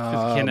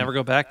 Because you can never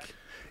go back.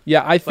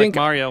 Yeah, I think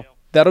like Mario.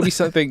 That'll be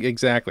something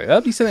exactly.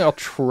 That'll be something I'll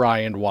try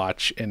and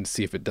watch and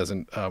see if it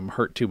doesn't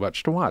hurt too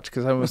much to watch,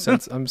 because I'm a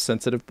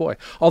sensitive boy.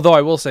 Although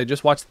I will say,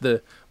 just watch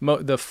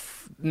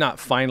not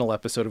final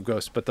episode of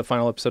Ghost, but the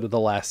final episode of the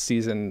last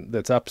season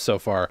that's up so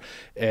far,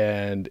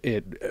 and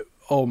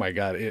oh my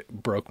god, it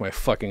broke my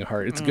fucking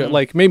heart. It's good,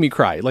 like made me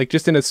cry, like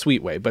just in a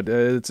sweet way. But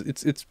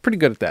it's pretty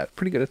good at that.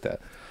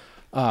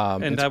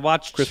 And I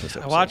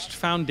watched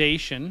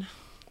Foundation.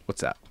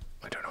 What's that?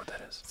 I don't know what that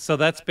is. So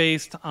that's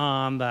based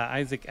on the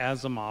Isaac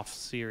Asimov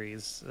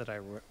series that I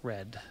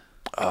read.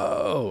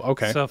 Oh,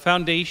 okay. So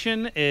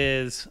Foundation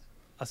is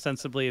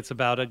ostensibly, it's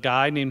about a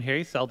guy named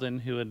Harry Seldon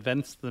who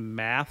invents the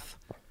math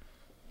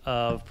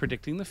of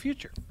predicting the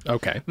future.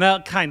 Okay. Now,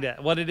 kind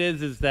of. What it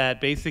is that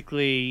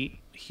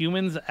basically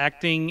humans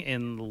acting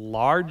in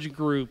large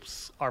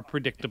groups are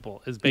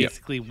predictable, is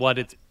basically what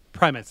its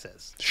premise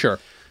is. Sure.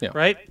 Yeah.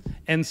 Right?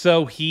 And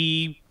so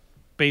he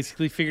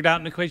basically figured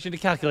out an equation to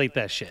calculate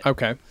that shit.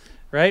 Okay.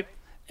 Right?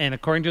 And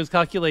according to his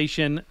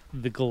calculation,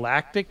 the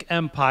galactic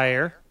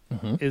empire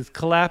is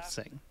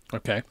collapsing.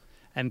 Okay.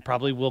 And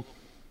probably will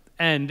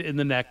end in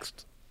the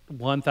next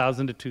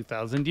 1,000 to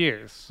 2,000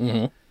 years.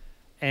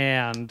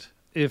 And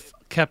if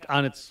kept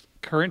on its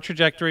current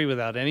trajectory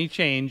without any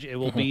change, it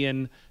will be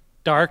in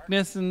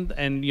darkness and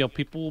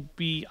people will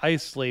be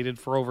isolated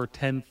for over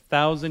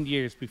 10,000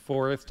 years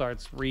before it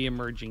starts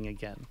re-emerging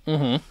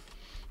again.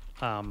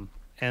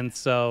 And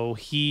so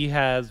he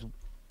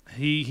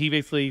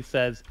basically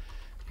says,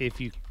 if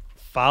you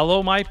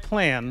follow my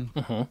plan,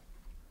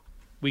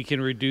 we can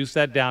reduce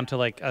that down to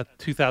like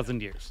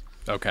 2,000 years.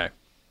 Okay.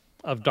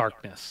 Of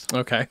darkness.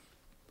 Okay.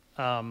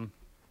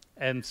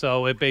 And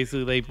so it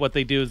basically, what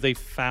they do is they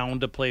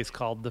found a place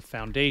called the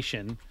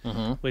Foundation,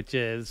 which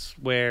is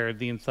where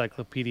the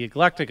Encyclopedia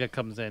Galactica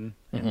comes in,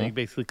 and they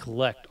basically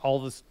collect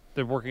all this.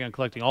 They're working on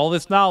collecting all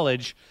this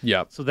knowledge,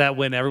 so that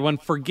when everyone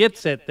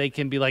forgets it, they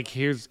can be like,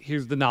 "Here's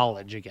the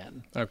knowledge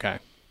again." Okay.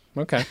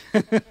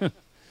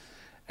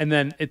 And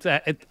then it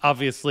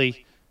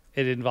obviously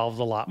it involves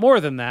a lot more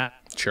than that.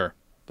 Sure.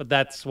 But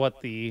that's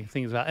what the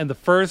thing is about. And the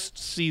first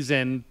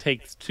season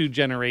takes 2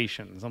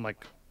 generations. I'm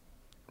like,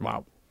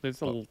 wow.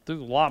 There's a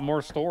lot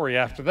more story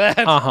after that.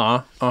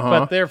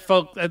 But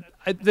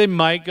they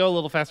might go a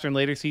little faster in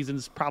later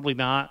seasons. Probably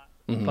not.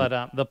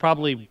 But they'll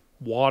probably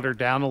water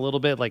down a little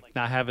bit, like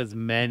not have as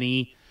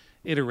many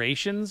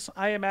iterations,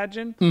 I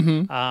imagine.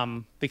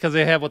 Because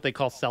they have what they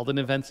call Seldon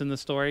events in the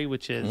story,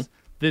 which is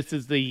this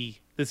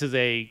is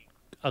a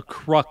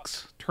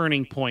crux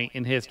turning point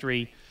in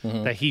history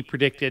that he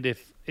predicted.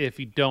 If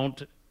you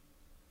don't,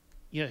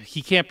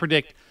 he can't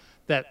predict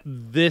that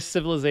this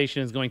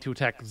civilization is going to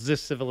attack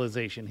this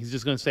civilization. He's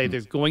just going to say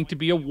there's going to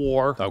be a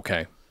war.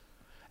 Okay.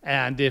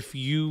 and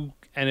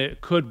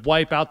it could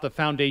wipe out the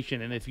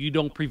foundation, and if you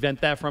don't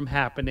prevent that from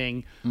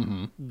happening,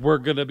 we're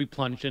gonna be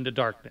plunged into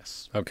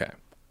darkness. Okay.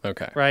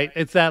 Right?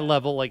 It's that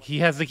level. Like, he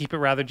has to keep it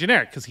rather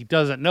generic because he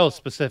doesn't know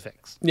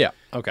specifics. Yeah.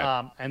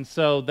 Okay. And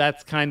so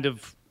that's kind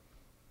of,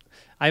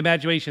 I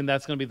imagine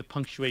that's going to be the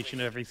punctuation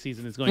of every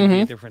season is going to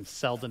be a different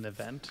Selden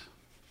event.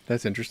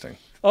 That's interesting.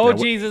 Oh,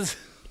 Jesus.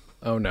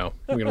 Oh, no.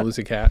 We're going to lose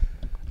a cat?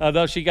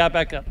 No, she got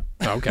back up.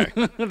 Okay.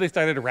 They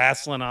started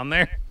wrestling on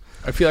there.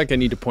 I feel like I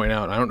need to point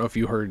out, I don't know if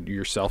you heard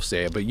yourself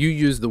say it, but you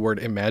used the word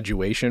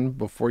imagination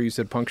before you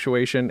said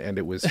punctuation, and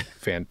it was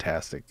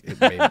fantastic.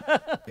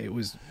 It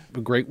was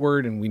a great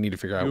word, and we need to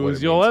figure out what it means.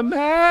 Use your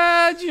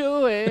imagination.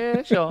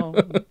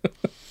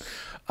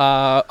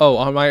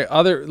 On my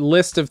other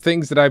list of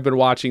things that I've been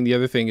watching, the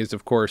other thing is,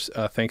 of course,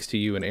 thanks to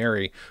you and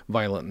Ari,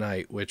 Violent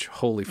Night, which,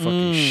 holy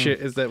fucking shit,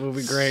 is that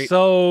movie great?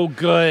 So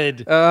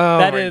good. Oh,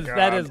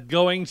 that is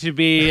going to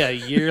be a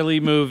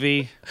yearly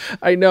movie.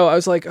 I know. I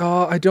was like,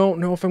 oh, I don't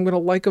know if I'm going to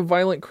like a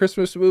violent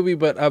Christmas movie,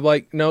 but I'm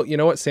like, no, you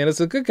know what?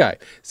 Santa's a good guy.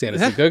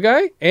 Santa's a good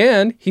guy,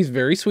 and he's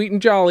very sweet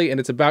and jolly, and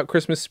it's about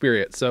Christmas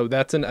spirit. So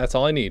that's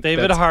all I need.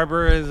 David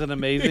Harbour is an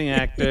amazing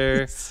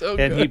actor, so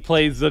and good. he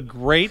plays a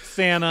great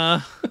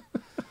Santa.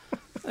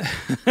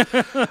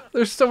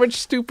 There's so much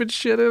stupid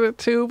shit in it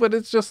too, but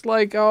it's just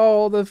like,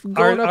 oh, the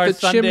going up the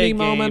Sunday chimney game,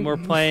 moment. We're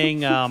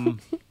playing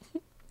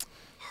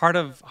Heart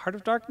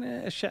of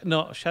Darkness.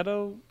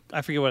 Shadow.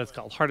 I forget what it's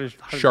called. Shard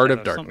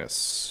of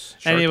Darkness.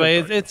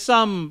 Anyway, it's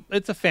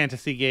a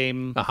fantasy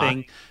game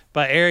thing.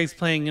 But Aries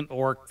playing an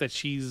orc that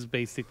she's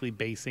basically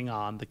basing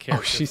on the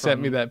character. Oh, she sent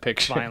me that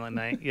picture. Violent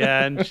Night.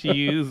 Yeah, and she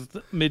used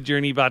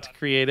Midjourney Bot to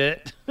create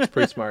it. It's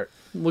pretty smart.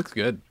 Looks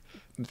good.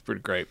 It's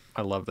pretty great.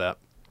 I love that.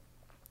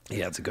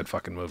 Yeah, it's a good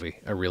fucking movie.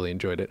 I really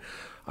enjoyed it.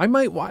 I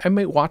might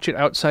watch it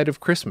outside of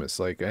Christmas,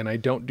 and I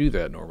don't do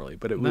that normally,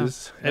 but it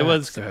was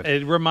good.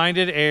 It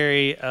reminded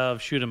Ari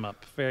of Shoot 'Em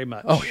Up very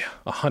much. Oh yeah,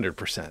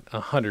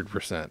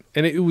 100%.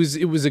 And it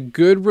was a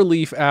good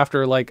relief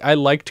after, like, I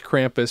liked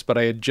Krampus, but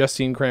I had just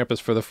seen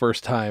Krampus for the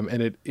first time,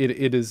 and it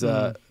is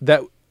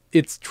that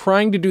it's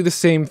trying to do the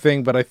same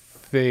thing, but I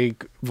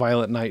think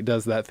Violent Night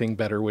does that thing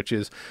better, which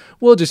is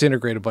we'll just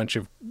integrate a bunch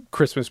of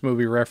Christmas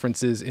movie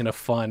references in a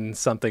fun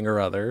something or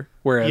other,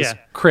 whereas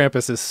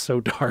Krampus is so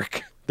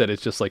dark that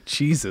it's just like,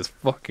 Jesus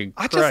fucking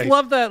Christ. I just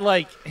love that,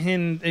 like,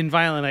 in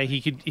Violent Night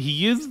he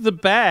used the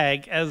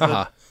bag as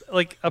a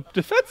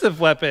defensive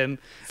weapon.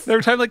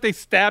 Every time, like, they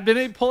stabbed in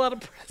it, pull out a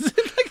present.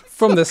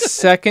 From the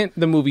second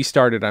the movie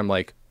started, I'm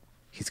like,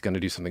 he's going to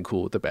do something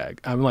cool with the bag.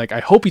 I'm like,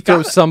 I hope he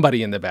throws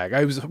somebody in the bag.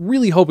 I was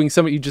really hoping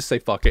somebody would just say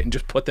fuck it and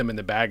just put them in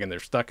the bag and they're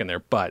stuck in there.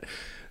 But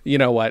you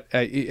know what?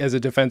 As a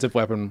defensive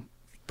weapon,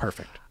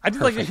 perfect. I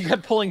just like that he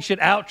kept pulling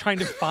shit out, trying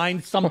to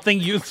find something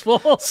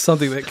useful.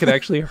 Something that could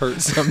actually hurt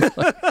somebody.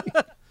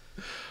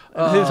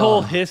 His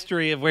whole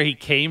history of where he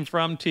came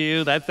from,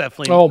 too. That's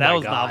definitely, that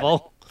was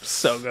novel.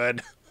 So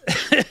good.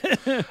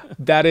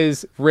 That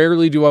is,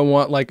 rarely do I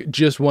want, like,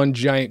 just one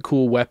giant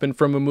cool weapon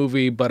from a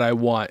movie, but I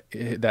want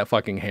that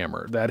fucking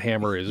hammer. That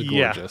hammer is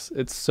gorgeous.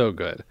 It's so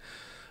good.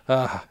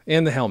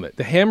 And the helmet.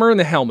 The hammer and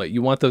the helmet.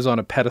 You want those on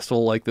a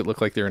pedestal, like, that look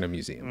like they're in a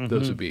museum.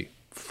 Those would be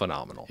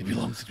phenomenal. It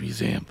belongs to the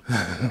museum.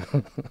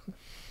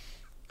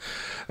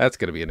 That's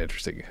going to be an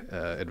interesting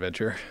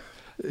adventure.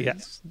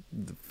 Yes.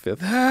 The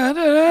fifth.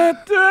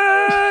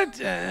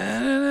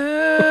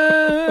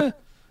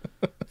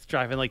 It's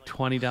driving like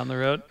 20 down the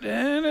road.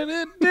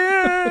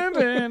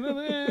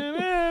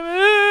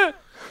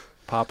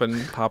 Popping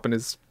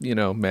his,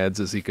 meds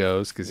as he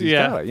goes, because he's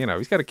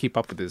got to keep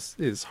up with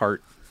his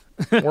heart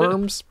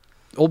worms.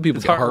 Old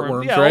people get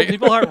heartworms, yeah, right? Old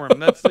people heartworm.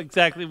 That's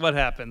exactly what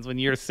happens. When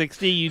you're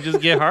 60, you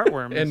just get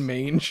heartworms. And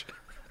mange.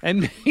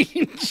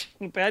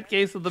 Bad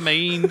case of the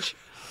mange.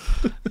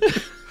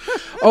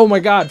 Oh my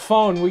God,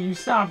 phone, will you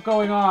stop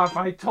going off?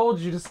 I told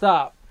you to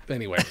stop.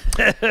 Anyway.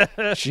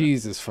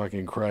 Jesus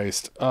fucking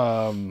Christ.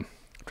 I'm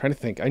trying to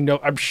think.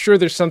 I'm sure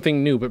there's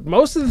something new, but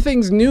most of the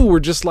things new were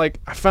just like,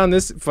 I found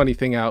this funny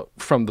thing out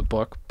from the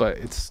book,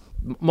 but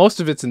most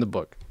of it's in the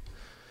book.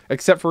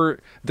 Except for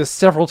the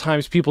several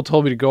times people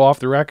told me to go off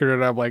the record,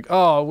 and I'm like,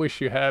 oh, I wish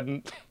you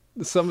hadn't.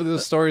 Some of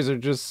those stories are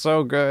just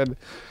so good.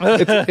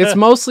 It's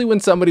mostly when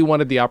somebody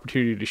wanted the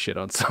opportunity to shit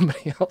on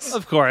somebody else.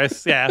 Of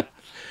course, yeah.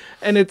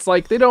 And it's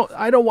like, I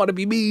don't want to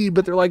be mean,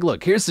 but they're like,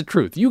 look, here's the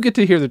truth. You get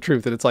to hear the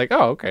truth. And it's like,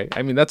 oh, okay.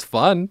 I mean, that's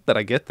fun that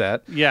I get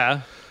that.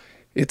 Yeah.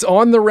 It's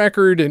on the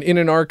record and in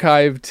an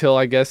archive till,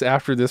 I guess,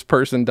 after this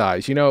person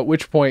dies, at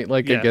which point,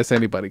 I guess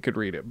anybody could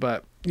read it.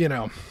 But,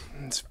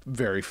 it's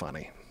very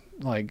funny.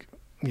 Like,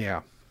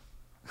 yeah.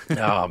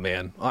 Oh,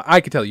 man.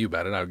 I could tell you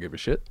about it. I don't give a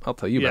shit. I'll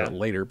tell you about it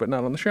later, but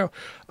not on the show.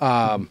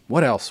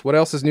 What else? What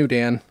else is new,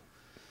 Dan?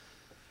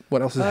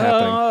 What else is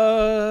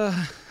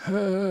happening?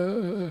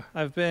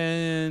 I've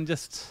been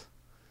just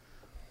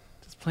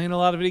playing a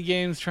lot of video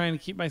games, trying to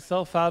keep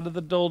myself out of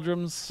the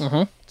doldrums.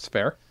 Mm-hmm. It's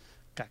fair.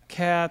 Got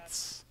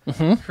cats.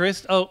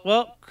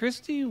 Mm-hmm.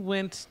 Christy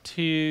went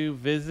to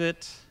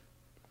visit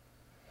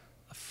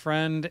a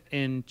friend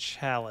in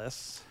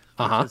Chalice,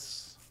 which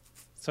is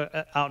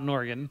out in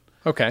Oregon.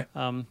 Okay.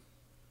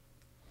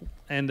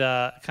 and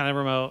kind of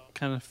remote,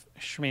 kind of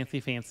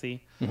schmancy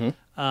fancy.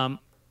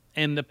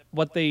 And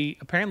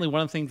apparently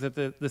one of the things that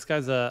this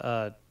guy's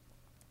a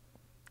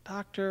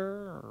doctor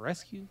or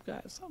rescue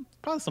guy,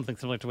 probably something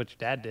similar to what your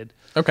dad did.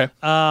 Okay.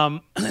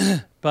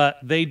 But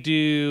they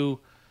do,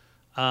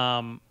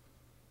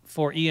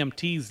 for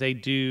EMTs, they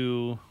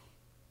do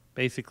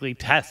basically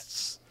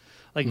tests,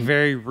 like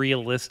very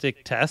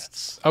realistic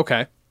tests.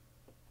 Okay.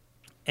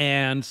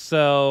 And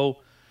so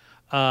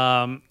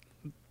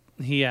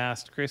he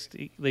asked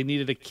Christy, they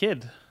needed a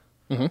kid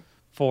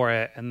for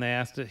it. And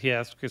he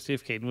asked Christy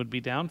if Caden would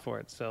be down for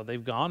it. So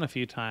they've gone a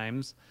few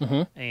times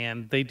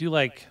and they do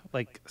like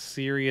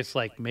serious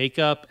like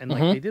makeup and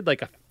like they did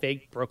like a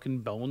fake broken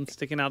bone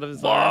sticking out of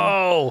his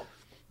arm.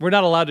 We're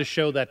not allowed to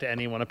show that to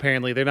anyone.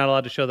 Apparently they're not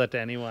allowed to show that to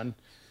anyone.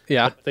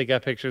 Yeah. But they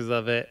got pictures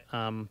of it.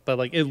 But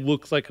like it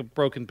looks like a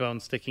broken bone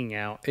sticking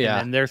out.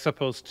 Yeah. And they're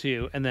supposed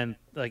to, and then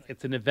like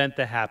it's an event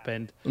that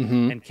happened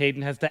and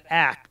Caden has to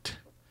act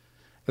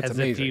That's as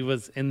amazing. if he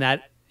was in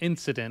that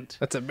incident.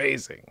 That's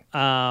amazing.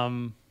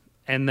 And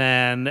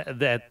then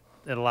that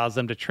it allows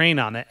them to train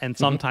on it. And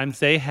sometimes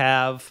they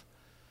have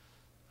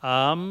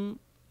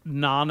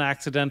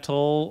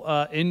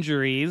non-accidental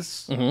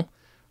injuries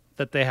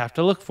that they have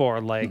to look for,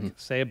 like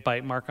say a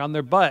bite mark on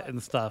their butt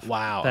and stuff.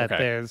 Wow, That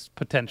okay. there's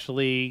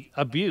potentially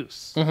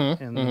abuse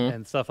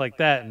and stuff like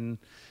that. And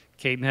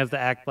Caden has to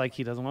act like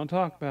he doesn't want to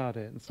talk about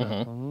it and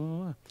stuff.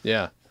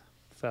 Yeah.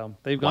 So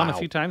they've gone a Wow.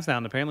 few times now,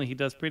 and apparently he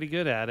does pretty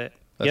good at it.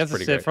 He That's has to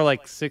pretty sit great. for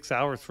like 6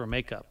 hours for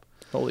makeup.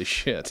 Holy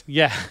shit.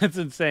 Yeah, it's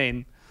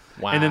insane.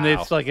 Wow. And then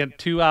it's like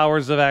 2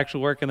 hours of actual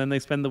work, and then they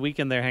spend the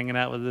weekend there hanging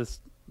out with these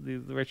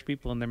rich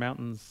people in their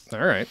mountains. All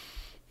right.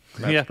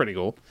 That's Yeah. pretty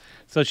cool.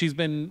 So they've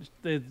been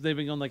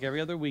going like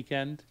every other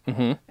weekend,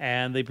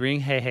 and they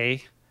bring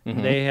Hey.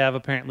 They have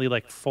apparently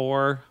like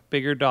 4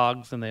 bigger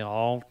dogs, and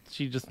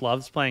she just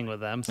loves playing with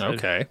them. So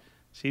Okay.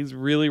 she's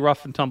really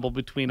rough and tumble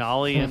between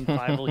Ollie and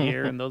Fievel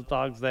here, and those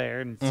dogs there,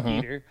 and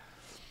Skeeter.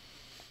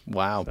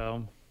 Wow.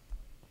 So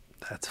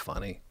That's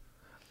funny.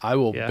 I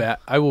will Yeah.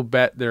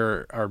 bet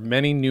there are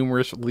many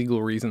numerous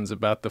legal reasons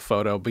about the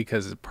photo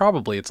because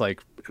probably it's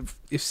like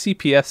if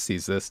CPS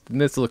sees this, then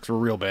this looks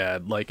real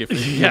bad. Like if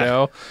you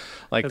know,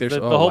 like there's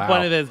the whole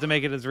point of it is to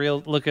make it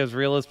look as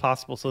real as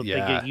possible, so that they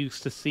Yeah. get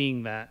used to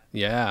seeing that.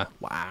 Yeah.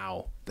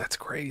 Wow. That's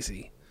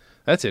crazy.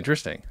 That's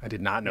interesting. I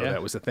did not know Yeah.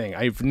 that was a thing.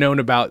 I've known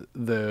about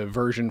the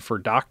version for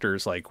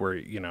doctors, like where,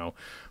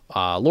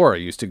 Laura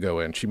used to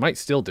go in. She might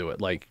still do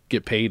it, like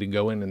get paid and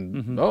go in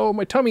and, oh,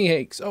 my tummy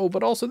aches. Oh,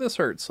 but also this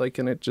hurts. Like,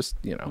 and it just,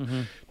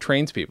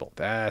 trains people.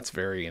 That's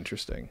very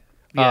interesting.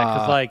 Yeah,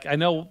 because like I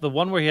know the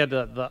one where he had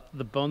the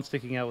bone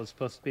sticking out was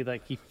supposed to be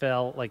like he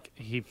fell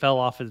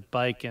off his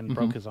bike and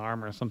broke his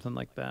arm or something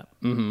like that.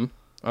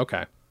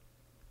 Okay.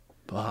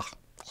 Ugh.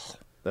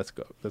 That's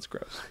gross,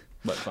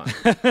 but fine.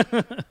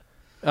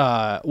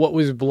 What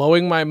was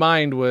blowing my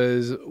mind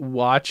was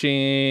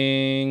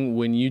watching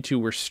when you two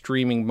were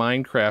streaming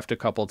Minecraft a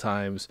couple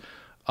times,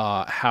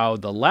 how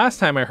the last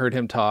time I heard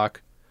him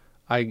talk,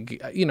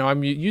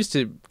 I'm used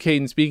to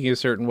Caden speaking a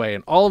certain way,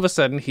 and all of a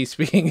sudden he's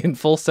speaking in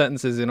full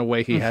sentences in a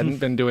way he hadn't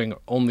been doing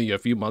only a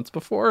few months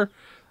before.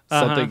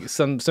 Something,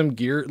 some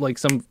gear, like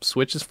some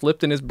switch is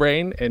flipped in his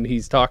brain, and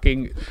he's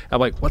talking. I'm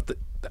like, what the?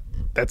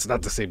 That's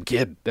not the same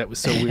kid. That was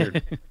so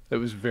weird. That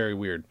was very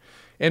weird.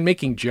 And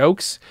making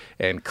jokes,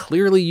 and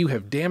clearly you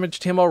have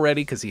damaged him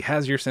already because he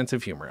has your sense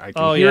of humor. I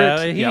can hear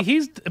it. Yep.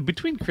 He's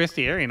between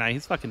Christy, Ari, and I.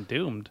 He's fucking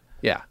doomed.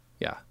 Yeah.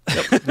 Yep.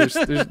 There's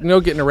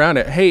no getting around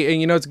it.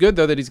 Hey, and it's good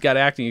though that he's got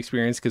acting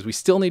experience because we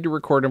still need to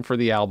record him for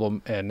the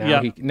album, and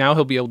now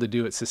he'll be able to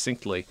do it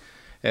successfully.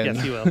 And,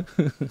 Yes, he will.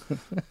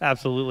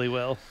 Absolutely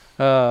will.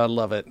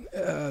 Love it.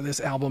 This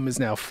album is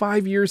now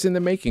 5 years in the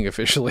making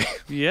officially.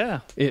 Yeah.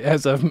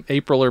 As of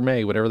April or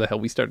May, whatever the hell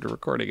we started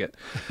recording it.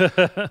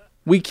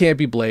 We can't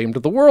be blamed.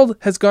 The world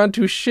has gone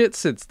to shit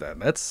since then.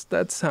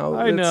 That's how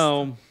I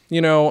know.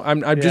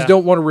 I just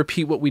don't want to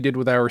repeat what we did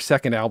with our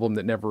second album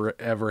that never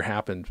ever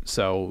happened.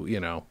 So,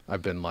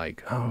 I've been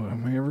like, oh,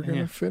 am I ever going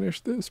to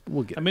finish this?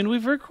 We'll get I mean,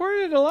 we've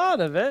recorded a lot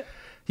of it.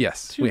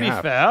 Yes, to we be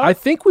have. fair. I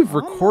think we've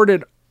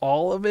recorded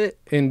all of it,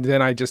 and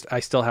then I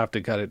still have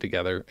to cut it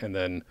together, and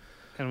then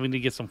we need to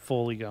get some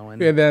Foley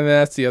going. And then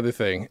that's the other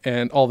thing.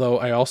 And although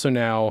I also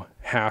now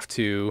have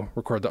to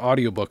record the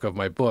audiobook of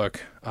my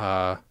book,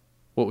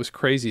 what was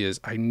crazy is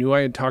I knew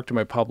I had talked to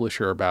my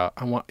publisher about,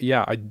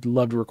 I'd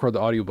love to record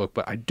the audiobook,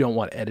 but I don't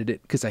want to edit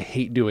it because I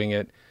hate doing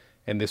it.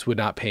 And this would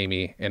not pay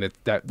me. And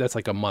that's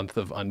like a month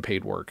of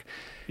unpaid work.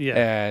 Yeah.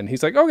 And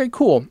he's like, okay,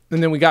 cool.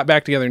 And then we got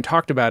back together and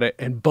talked about it.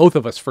 And both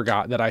of us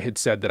forgot that I had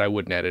said that I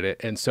wouldn't edit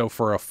it. And so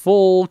for a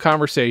full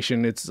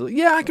conversation, it's,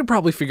 I could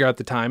probably figure out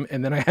the time.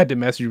 And then I had to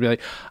message and be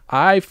like,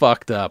 I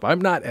fucked up.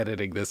 I'm not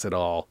editing this at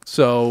all.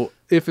 So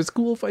if it's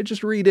cool if I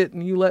just read it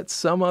and you let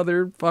some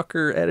other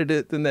fucker edit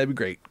it, then that'd be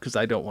great. Because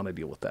I don't want to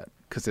deal with that.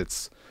 Because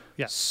it's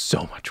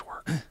so much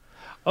work.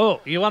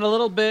 Oh, you want a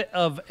little bit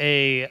of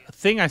a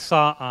thing I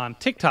saw on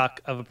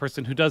TikTok of a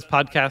person who does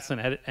podcasts and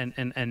edit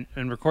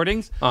and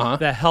recordings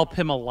that help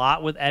him a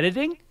lot with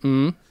editing?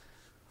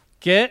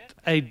 get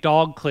a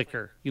dog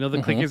clicker. You know the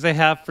clickers they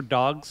have for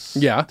dogs?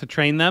 Yeah. To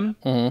train them?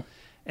 Mm-hmm.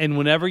 And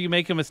whenever you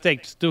make a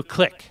mistake, just do a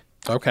click.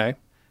 Okay.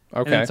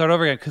 And then start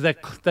over again,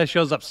 because that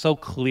shows up so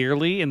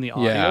clearly in the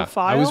audio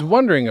file. I was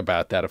wondering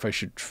about that, if I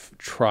should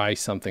try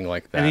something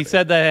like that. And he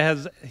said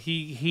that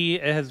he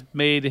has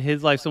made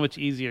his life so much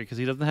easier because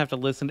he doesn't have to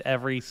listen to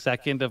every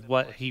second of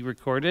what he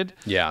recorded.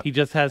 Yeah. He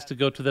just has to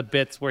go to the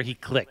bits where he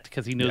clicked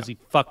because he knows he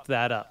fucked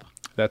that up.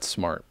 That's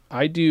smart.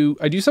 I do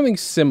something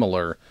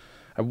similar.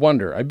 I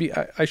wonder.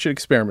 I should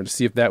experiment to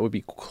see if that would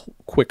be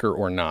quicker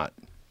or not.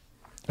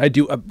 I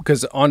do,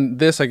 because on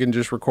this I can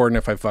just record, and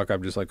if I fuck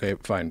up, just like,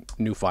 okay, fine,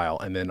 new file,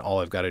 and then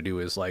all I've got to do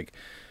is like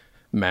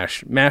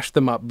mash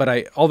them up.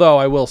 But although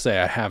I will say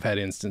I have had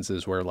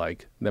instances where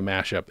like the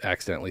mashup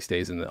accidentally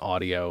stays in the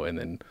audio, and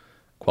then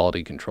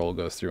quality control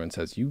goes through and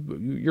says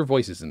your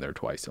voice is in there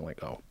twice. I'm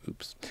like, oh,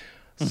 oops.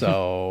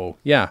 So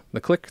yeah,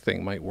 the click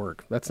thing might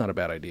work. That's not a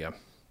bad idea.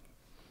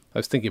 I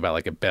was thinking about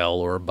like a bell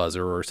or a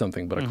buzzer or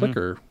something, but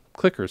a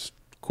clicker's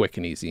quick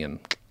and easy and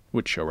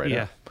would show right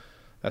up.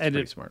 That's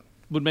pretty smart.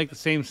 Would make the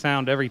same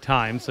sound every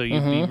time, so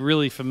you'd be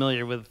really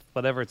familiar with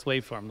whatever its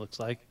waveform looks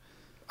like.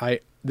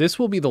 This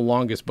will be the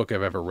longest book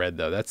I've ever read,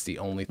 though. That's the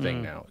only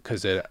thing now,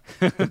 because the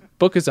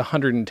book is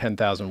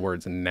 110,000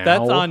 words, and now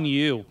that's on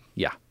you.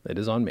 Yeah, it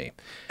is on me.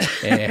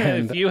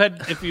 And if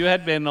you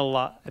had been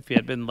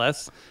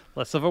less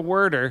of a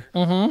worder,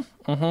 and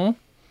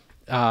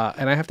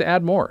I have to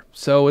add more,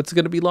 so it's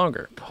going to be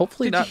longer.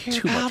 Hopefully, not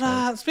too much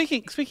longer.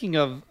 Speaking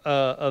of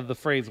the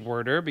phrase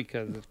worder,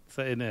 because it's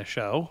in a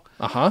show.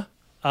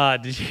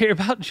 Did you hear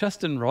about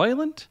Justin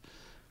Roiland?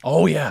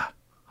 Oh, yeah.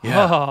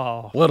 Yeah.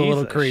 Oh, what a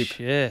little creep.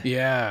 Shit.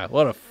 Yeah.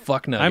 What a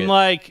fuck nugget. I'm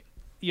like,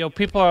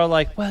 people are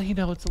like, well,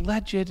 it's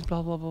alleged,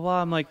 blah, blah, blah,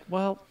 blah. I'm like,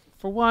 well,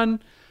 for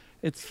one,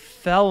 it's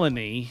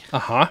felony.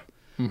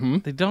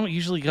 They don't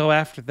usually go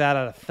after that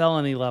at a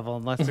felony level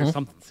unless there's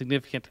something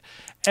significant.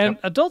 And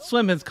Adult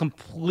Swim has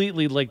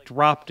completely like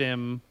dropped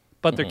him,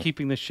 but they're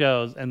keeping the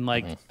shows. And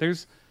like,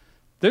 there's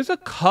a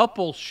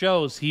couple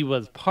shows he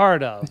was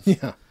part of.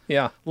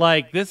 Yeah.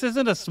 Like, this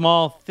isn't a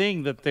small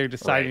thing that they're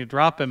deciding to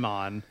drop him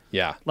on.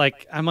 Yeah.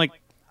 Like, I'm like,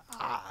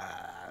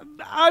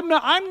 I'm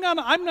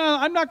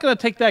not gonna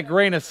take that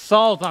grain of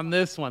salt on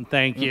this one.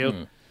 Thank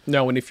you.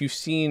 No, and if you've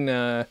seen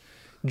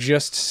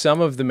just some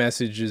of the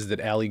messages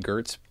that Allie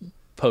Gertz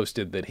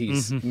posted that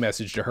he's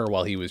messaged to her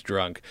while he was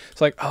drunk,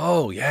 it's like,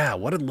 oh yeah,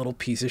 what a little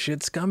piece of shit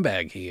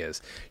scumbag he is.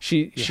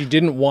 She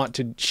didn't want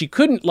to, she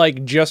couldn't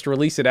like just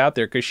release it out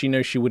there because she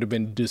knows she would have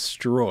been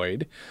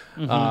destroyed,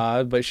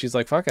 but she's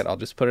like, fuck it, I'll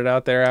just put it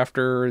out there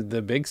after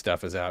the big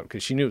stuff is out,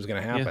 because she knew it was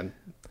going to happen.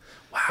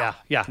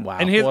 Yeah. Wow.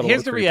 And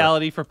here's the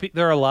reality for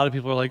there are a lot of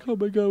people who are like, oh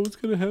my god, what's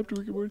going to happen to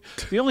Rick and Morty?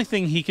 The only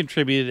thing he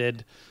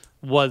contributed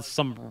was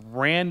some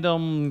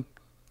random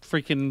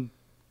freaking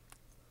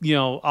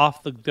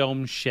off the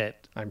dome shit.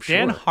 I'm sure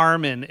Dan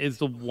Harmon is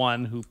the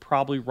one who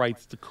probably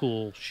writes the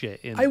cool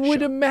shit in the I would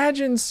show.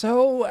 imagine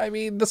so. I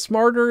mean, the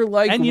smarter,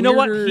 like, and you know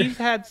what? He's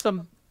had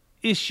some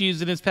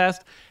issues in his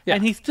past,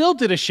 and he still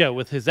did a show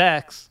with his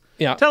ex,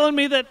 telling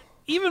me that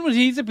even when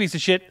he's a piece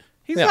of shit,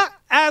 he's not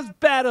as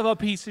bad of a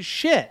piece of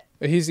shit.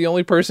 He's the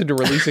only person to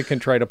release a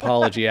contrite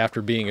apology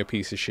after being a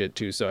piece of shit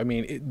too. So I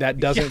mean, that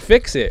doesn't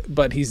fix it,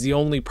 but he's the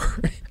only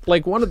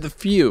like one of the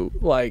few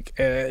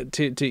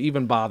to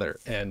even bother.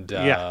 And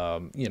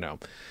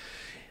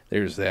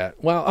there's that.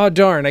 Well, oh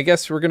darn, I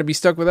guess we're gonna be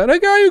stuck with that. A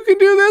guy who can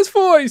do this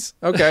voice.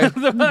 Okay,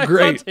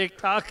 great. On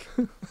TikTok,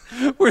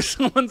 where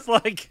someone's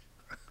like,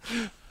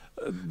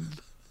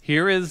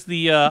 here is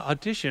the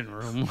audition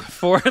room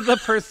for the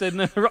person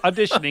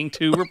auditioning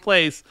to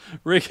replace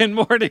Rick and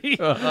Morty.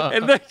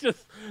 And they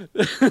just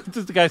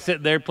the guy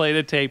sitting there playing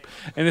a tape,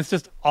 and it's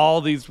just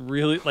all these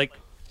really like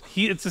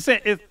it's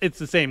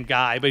the same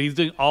guy, but he's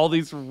doing all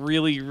these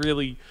really,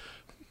 really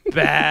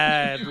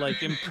bad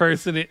like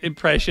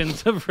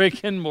impressions of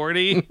Rick and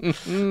Morty.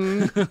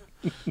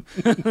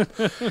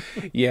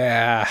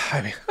 Yeah,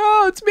 I mean,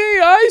 oh, it's me,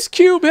 Ice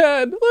Cube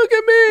Head. Look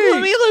at me. Look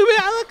at me.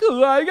 Look at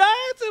my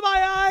eyes in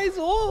my eyes.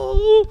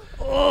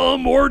 Oh,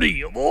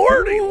 Morty.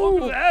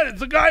 Look at that.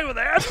 It's a guy with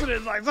acid in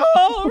his eyes.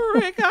 Oh,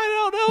 Rick,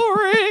 I don't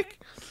know, Rick.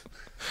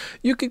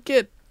 You could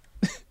get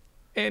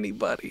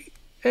anybody.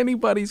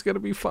 Anybody's gonna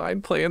be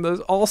fine playing those.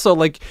 Also,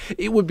 like,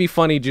 it would be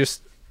funny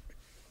just,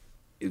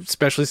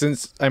 especially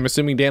since I'm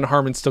assuming Dan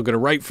Harmon's still gonna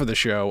write for the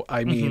show.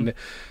 I mean.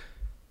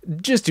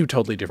 Just do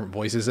totally different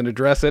voices and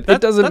address it.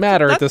 It doesn't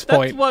matter at this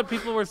point. That's what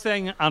people were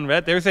saying on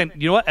Reddit. They were saying,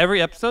 you know what?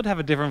 Every episode have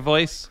a different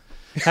voice.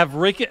 Have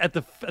Rick at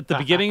the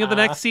beginning of the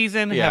next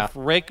season. Have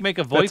Rick make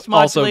a voice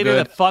modulator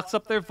that fucks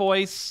up their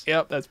voice.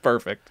 Yep, that's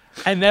perfect.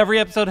 And every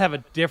episode have a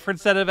different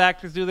set of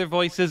actors do their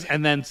voices,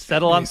 and then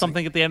settle on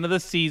something at the end of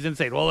the season.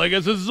 Say, well, I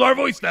guess this is our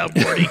voice now,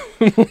 Morty.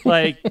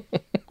 Like,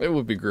 it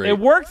would be great. It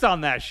works on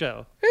that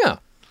show.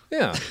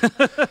 Yeah,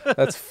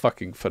 that's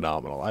fucking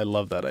phenomenal. I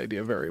love that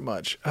idea very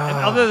much.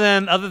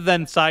 And other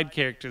than side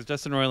characters,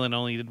 Justin Roiland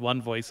only did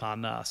one voice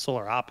on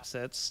Solar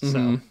Opposites.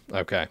 So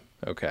Okay,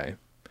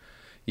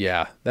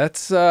 yeah,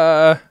 that's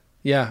I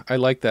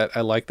like that. I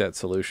like that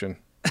solution.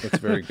 It's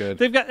very good.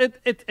 They've got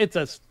it's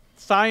a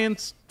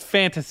science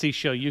fantasy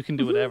show. You can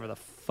do whatever the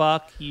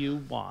fuck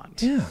you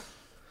want. Yeah.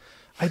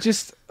 I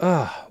just,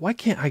 why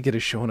can't I get a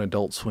show on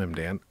Adult Swim,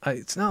 Dan?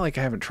 It's not like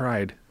I haven't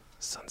tried.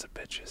 Sons of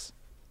bitches.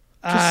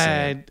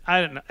 I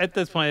don't know. At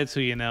this point, it's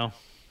who you know.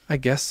 I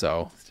guess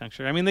so.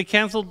 I mean, they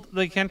canceled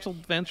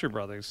Venture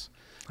Brothers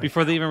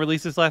before they even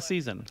released this last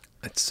season.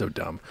 It's so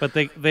dumb. But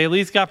they at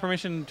least got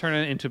permission to turn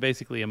it into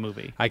basically a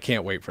movie. I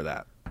can't wait for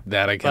that.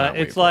 That I cannot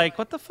wait It's like,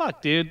 what the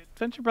fuck, dude?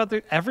 Venture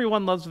Brothers.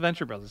 Everyone loves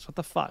Venture Brothers. What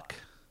the fuck?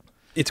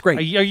 It's great.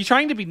 Are you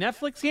trying to be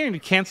Netflix here and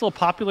you cancel a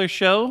popular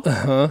show?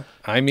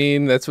 I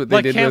mean, that's what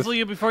they did. Cancel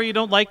you before you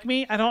don't like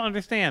me? I don't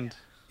understand.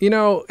 You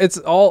know, it's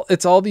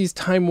all these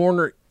Time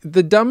Warner.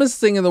 The dumbest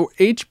thing in the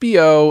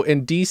HBO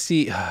and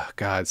DC. Oh,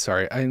 God,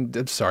 sorry.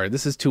 I'm sorry.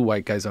 This is two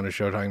white guys on a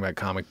show talking about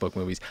comic book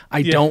movies.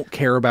 I don't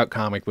care about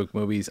comic book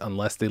movies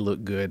unless they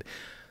look good.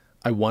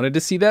 I wanted to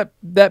see that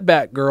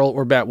Batgirl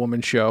or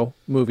Batwoman show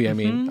movie. I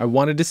mean, I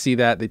wanted to see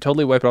that. They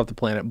totally wiped it off the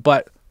planet,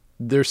 but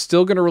they're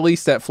still going to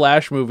release that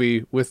Flash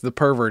movie with the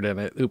pervert in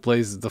it who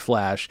plays the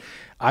Flash.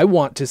 I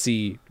want to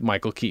see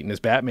Michael Keaton as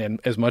Batman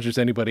as much as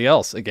anybody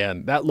else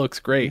again. That looks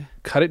great.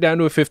 Cut it down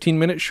to a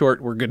 15-minute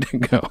short. We're good to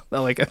go.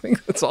 I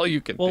think that's all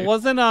you can do. Well,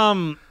 wasn't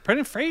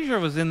Brendan Fraser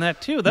was in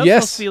that too? That was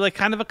supposed to be like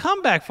kind of a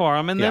comeback for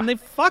him, and then they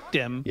fucked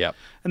him. Yep.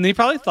 And he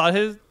probably thought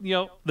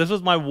this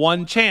was my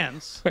one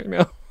chance. I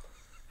know.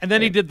 And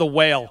then he did The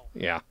Whale.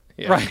 Yeah.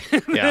 Right.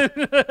 Yeah.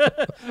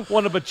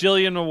 Won a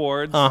bajillion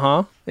awards.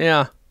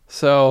 Yeah.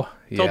 So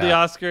told the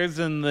Oscars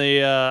and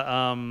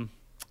the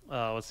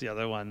what's the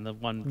other one? The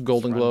one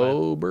Golden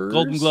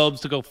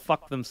Globes to go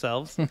fuck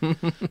themselves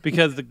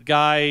because the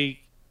guy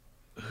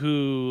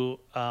who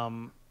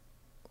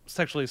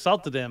sexually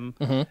assaulted him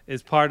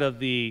is part of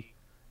the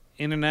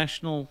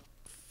International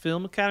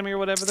Film Academy or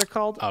whatever they're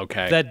called.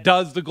 Okay. That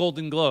does the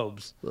Golden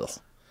Globes. Ugh.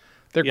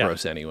 They're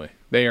gross anyway.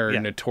 They are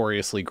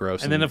notoriously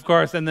gross. And then of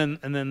course, and then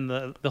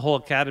the whole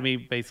Academy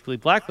basically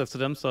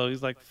blacklisted him. So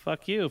he's like,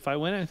 "Fuck you! If I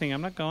win anything,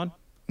 I'm not going."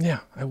 Yeah,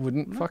 I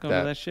wouldn't. I'm fuck not going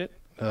that. with that shit.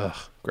 Ugh,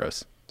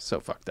 gross. So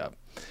fucked up.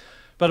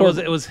 But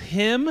it was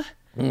him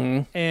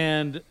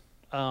and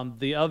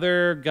the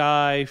other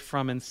guy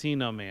from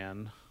Encino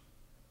Man.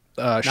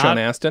 Sean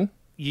Astin.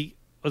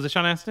 Was it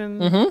Sean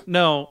Astin?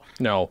 No,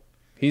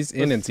 he's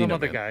in Encino some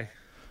other Man. guy.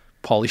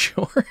 Pauly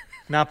Shore.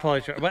 Not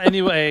Pauly Shore. But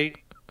anyway.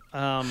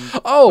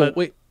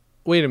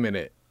 Wait a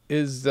minute.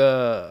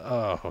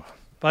 But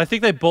I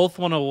think they both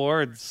won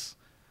awards.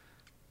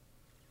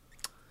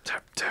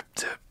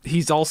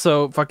 He's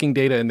also fucking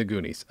Data in the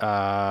Goonies.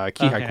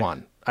 Ki-Hai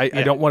Kwan.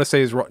 I don't want to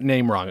say his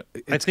name wrong.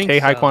 It's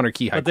Ki-Hai Kwan or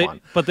Ki-Hai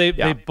Kwan. But they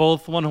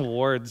both won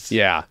awards.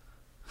 Yeah.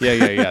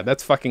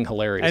 That's fucking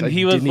hilarious. And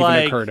he didn't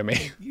even occur to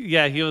me.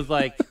 Yeah, he was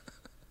like,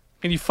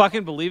 "Can you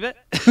fucking believe it?"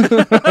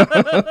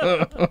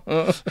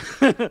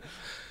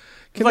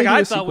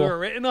 I thought we were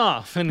written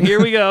off, and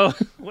here we go,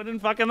 winning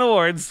fucking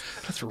awards.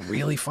 That's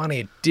really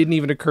funny. It didn't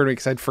even occur to me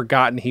because I'd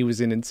forgotten he was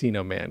in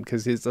Encino Man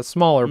because he's a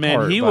smaller part.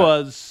 Man, he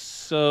was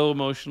so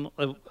emotional.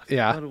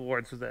 Yeah. What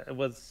awards was that?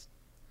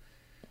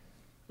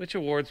 Which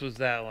awards was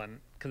that one?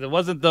 Because it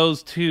wasn't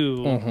those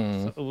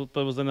two,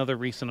 but it was another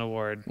recent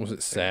award. Was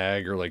it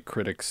SAG or like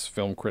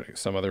Film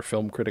Critics, some other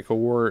Film Critic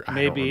Award?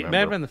 Maybe. It may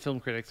have been the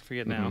Film Critics. I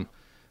forget now.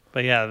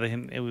 But yeah,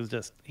 he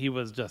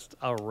was just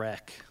a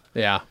wreck.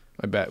 Yeah.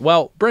 I bet.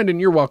 Well, Brendan,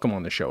 you're welcome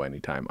on the show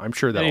anytime. I'm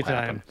sure that'll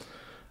happen.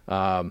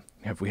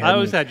 Have we had? I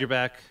always had your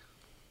back.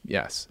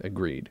 Yes,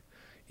 agreed.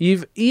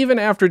 Even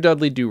after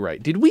Dudley Do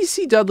Right, did we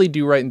see Dudley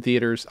Do Right in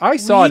theaters? I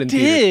saw it in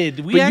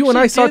theaters. We but you and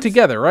I saw it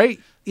together, right?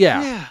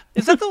 Yeah. Yeah.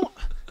 Is that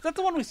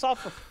the one we saw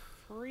for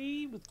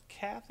free with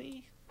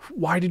Kathy?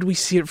 Why did we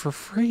see it for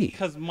free?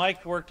 Because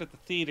Mike worked at the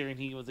theater and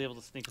he was able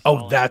to sneak us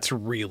all in. That's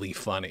really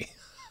funny.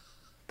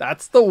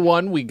 That's the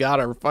one we got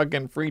our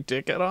fucking free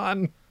ticket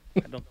on.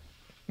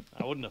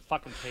 I wouldn't have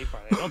fucking paid for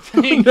it, I don't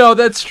think. No,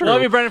 that's true.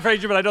 Love you, Brendan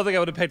Fraser, but I don't think I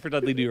would have paid for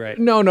Dudley Do Right.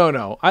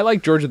 No. I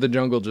like George of the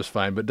Jungle just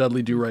fine, but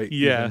Dudley Do Right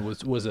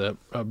was a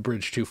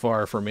bridge too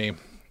far for me.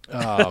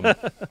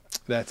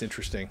 That's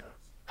interesting.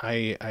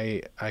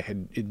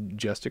 It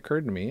just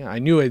occurred to me. I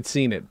knew I'd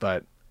seen it,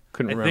 but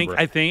couldn't remember.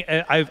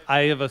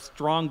 I have a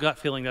strong gut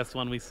feeling that's the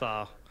one we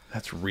saw.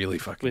 That's really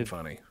fucking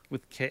funny.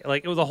 With Kate,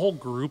 like it was a whole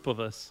group of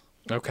us.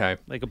 Okay.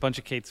 Like a bunch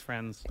of Kate's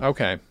friends.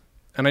 Okay.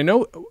 And I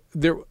know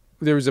there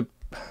was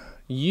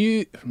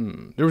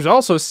there was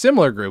also a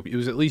similar group. It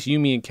was at least you,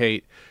 me, and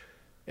Kate,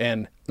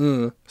 and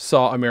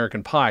saw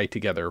American Pie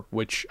together,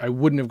 which I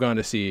wouldn't have gone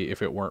to see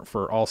if it weren't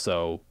for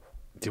also.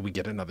 Did we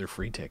get another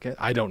free ticket?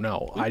 I don't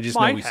know. I just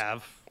know we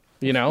have.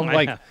 You know,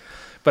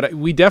 but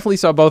we definitely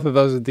saw both of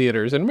those in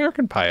theaters. And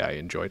American Pie, I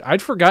enjoyed.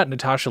 I'd forgotten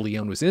Natasha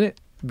Lyonne was in it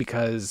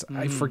because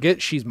I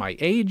forget she's my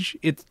age.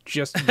 It's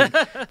just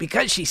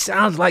because she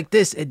sounds like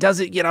this. It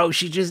doesn't,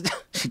 she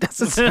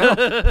doesn't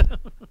sound.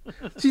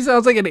 She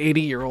sounds like an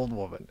 80-year-old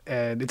woman,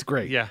 and it's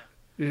great. Yeah.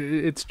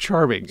 It's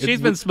charming.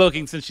 She's been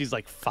smoking since she's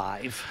like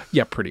 5.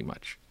 Yeah, pretty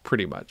much.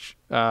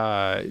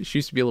 She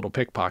used to be a little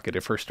pickpocket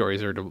if her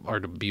stories are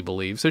to be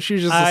believed. So she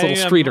was just this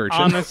little street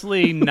urchin.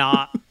 Honestly,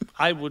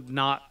 I would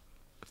not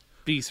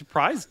be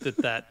surprised at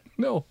that.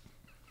 No.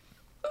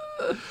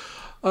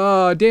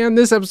 Dan,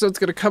 this episode's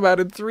going to come out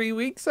in 3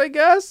 weeks, I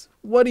guess.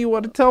 What do you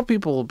want to tell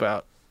people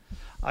about?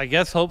 I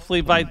guess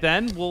hopefully by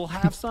then we'll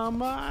have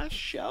some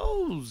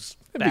shows.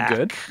 That'd be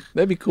good.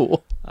 That'd be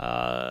cool.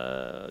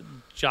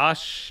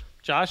 Josh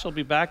will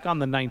be back on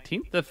the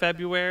 19th of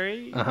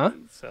February.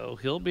 So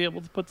he'll be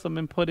able to put some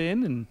input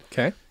in, and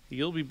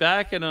you'll be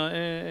back in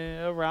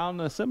around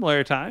a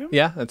similar time.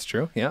 Yeah, that's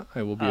true. Yeah,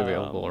 I will be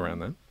available around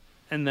then.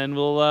 And then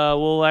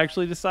we'll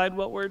actually decide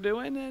what we're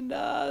doing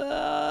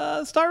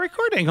and start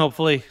recording,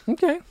 hopefully.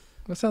 Okay,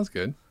 that sounds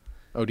good.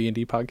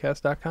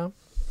 ODndPodcast.com?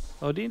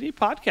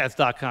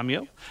 ODndPodcast.com,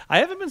 yo. I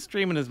haven't been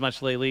streaming as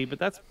much lately, but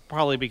that's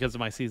probably because of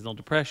my seasonal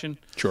depression.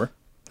 Sure.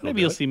 Maybe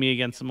you'll see me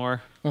again some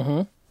more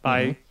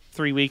by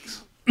 3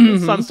 weeks. The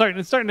sun's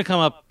starting to come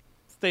up,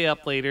 stay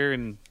up later,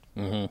 and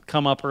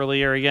come up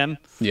earlier again.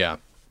 Yeah.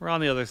 We're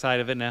on the other side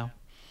of it now.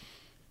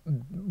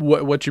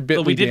 What's your bit?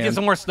 But we did get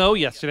some more snow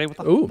yesterday. What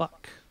the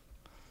fuck?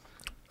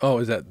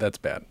 Oh, that's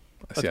bad.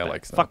 I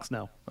like snow. Fuck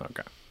snow.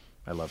 Okay.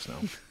 I love snow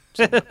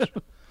so much.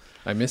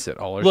 I miss it.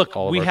 Look,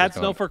 we had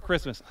snow for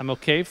Christmas. I'm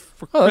okay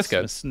for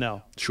Christmas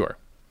snow. Sure.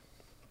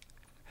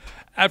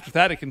 After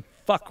that, it can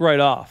fuck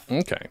right off.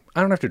 Okay. I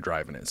don't have to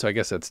drive in it, so I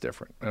guess that's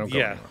different. I don't go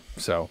anywhere.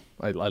 So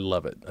I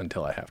love it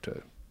until I have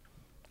to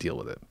deal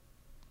with it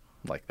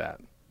like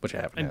that, which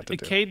I haven't had to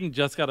do. Caden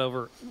just got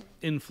over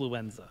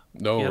influenza.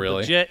 No,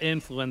 really? Legit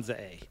influenza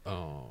A.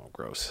 Oh,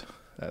 gross.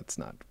 That's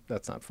not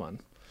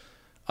fun.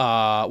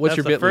 What's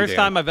your That's the first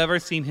time I've ever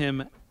seen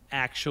him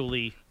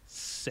actually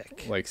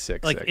sick. Like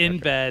sick. Like in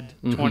bed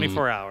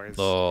 24 hours.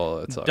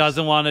 Oh, that sucks.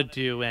 Doesn't want to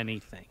do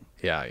anything.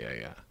 Yeah.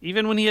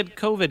 Even when he had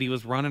COVID, he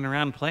was running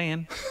around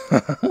playing.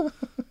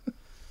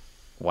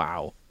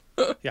 Wow.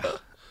 Yeah.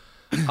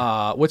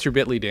 What's your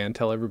Bitly, Dan?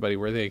 Tell everybody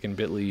where they can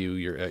Bitly you.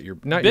 Your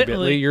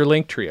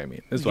Linktree. I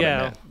mean, is what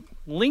I meant.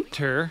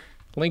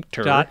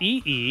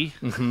 Linkter.ee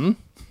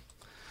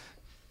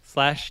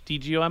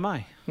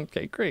 /DGOMI.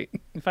 Okay, great.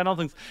 You find all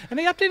things. And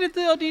they updated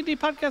the ODD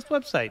podcast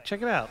website.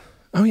 Check it out.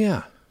 Oh,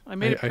 yeah. I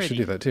made it pretty. I should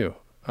do that, too.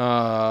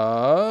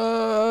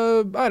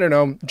 I don't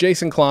know.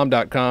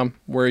 JasonKlom.com,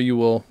 where you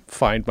will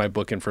find my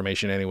book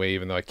information anyway,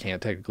 even though I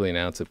can't technically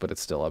announce it, but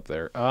it's still up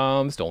there.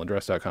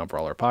 StolenDress.com for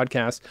all our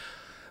podcasts.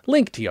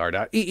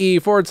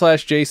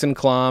 linktr.ee/Jason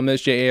Klom.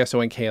 That's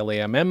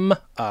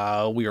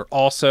JASONKLAMM. We are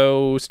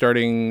also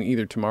starting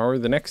either tomorrow or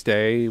the next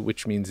day,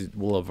 which means it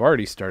will have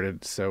already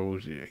started. So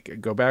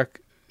go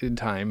back in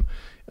time.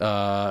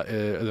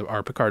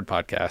 Our Picard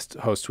podcast,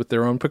 hosts with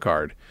their own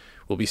Picard,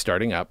 will be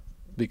starting up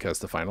because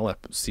the final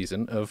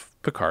season of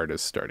Picard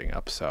is starting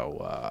up.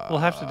 So we'll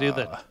have to do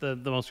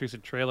the most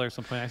recent trailer at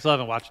some point. I still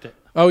haven't watched it.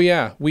 Oh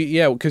yeah,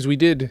 because we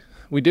did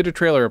a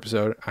trailer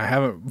episode. I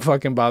haven't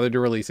fucking bothered to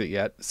release it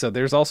yet. So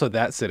there's also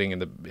that sitting in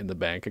the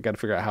bank. I got to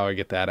figure out how I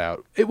get that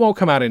out. It won't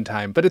come out in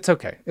time, but it's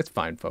okay. It's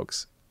fine,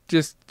 folks.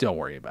 Just don't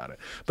worry about it.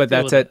 But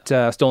that's at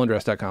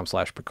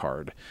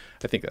stolendress.com/Picard.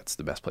 I think that's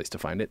the best place to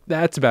find it.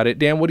 That's about it.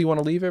 Dan, what do you want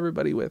to leave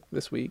everybody with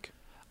this week?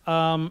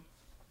 Don't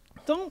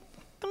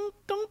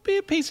be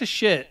a piece of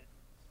shit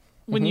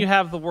when you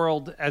have the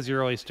world as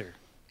your oyster.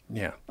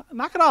 Yeah.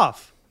 Knock it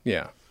off.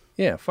 Yeah.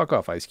 Yeah. Fuck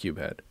off, Ice Cube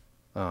head.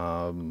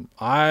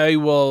 I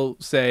will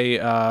say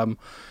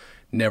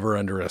never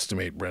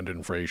underestimate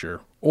Brendan Fraser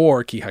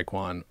or Ki Hai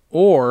Kwan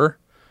or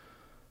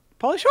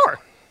Pauly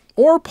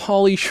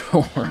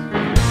Shore.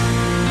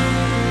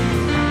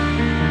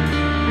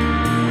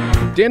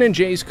 Dan and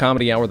Jay's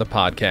Comedy Hour, the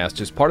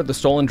podcast, is part of the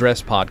Stolen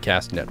Dress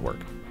Podcast Network.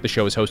 The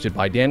show is hosted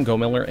by Dan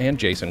Gomiller and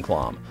Jason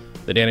Klom.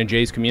 The Dan and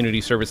Jay's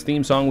Community Service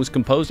theme song was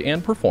composed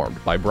and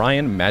performed by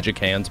Brian Magic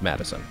Hands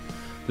Madison.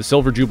 The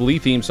Silver Jubilee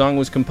theme song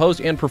was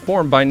composed and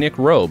performed by Nick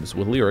Robes,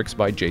 with lyrics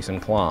by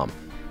Jason Klom.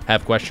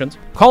 Have questions?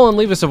 Call and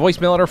leave us a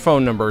voicemail at our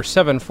phone number,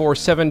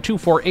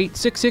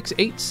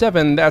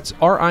 747-248-6687. That's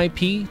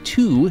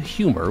RIP2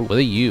 Humor with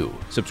a U.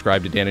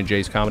 Subscribe to Dan and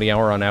Jay's Comedy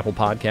Hour on Apple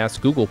Podcasts,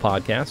 Google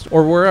Podcasts,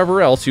 or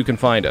wherever else you can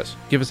find us.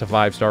 Give us a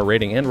 5-star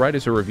rating and write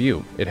us a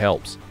review. It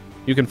helps.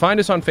 You can find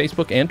us on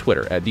Facebook and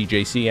Twitter at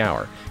DJC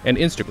Hour and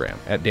Instagram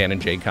at Dan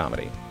and Jay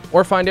Comedy.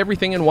 Or find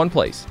everything in one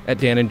place at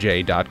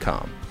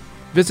danandjay.com.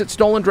 Visit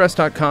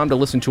stolendress.com to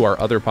listen to our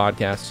other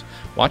podcasts,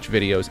 watch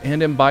videos,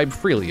 and imbibe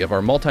freely of our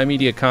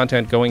multimedia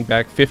content going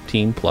back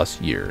 15 plus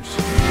years.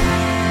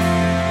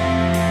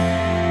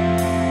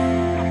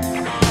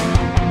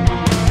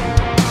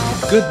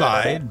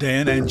 Goodbye,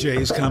 Dan and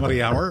Jay's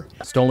Comedy Hour.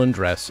 Stolen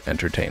Dress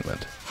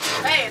Entertainment.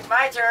 Hey, it's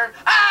my turn.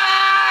 Ah!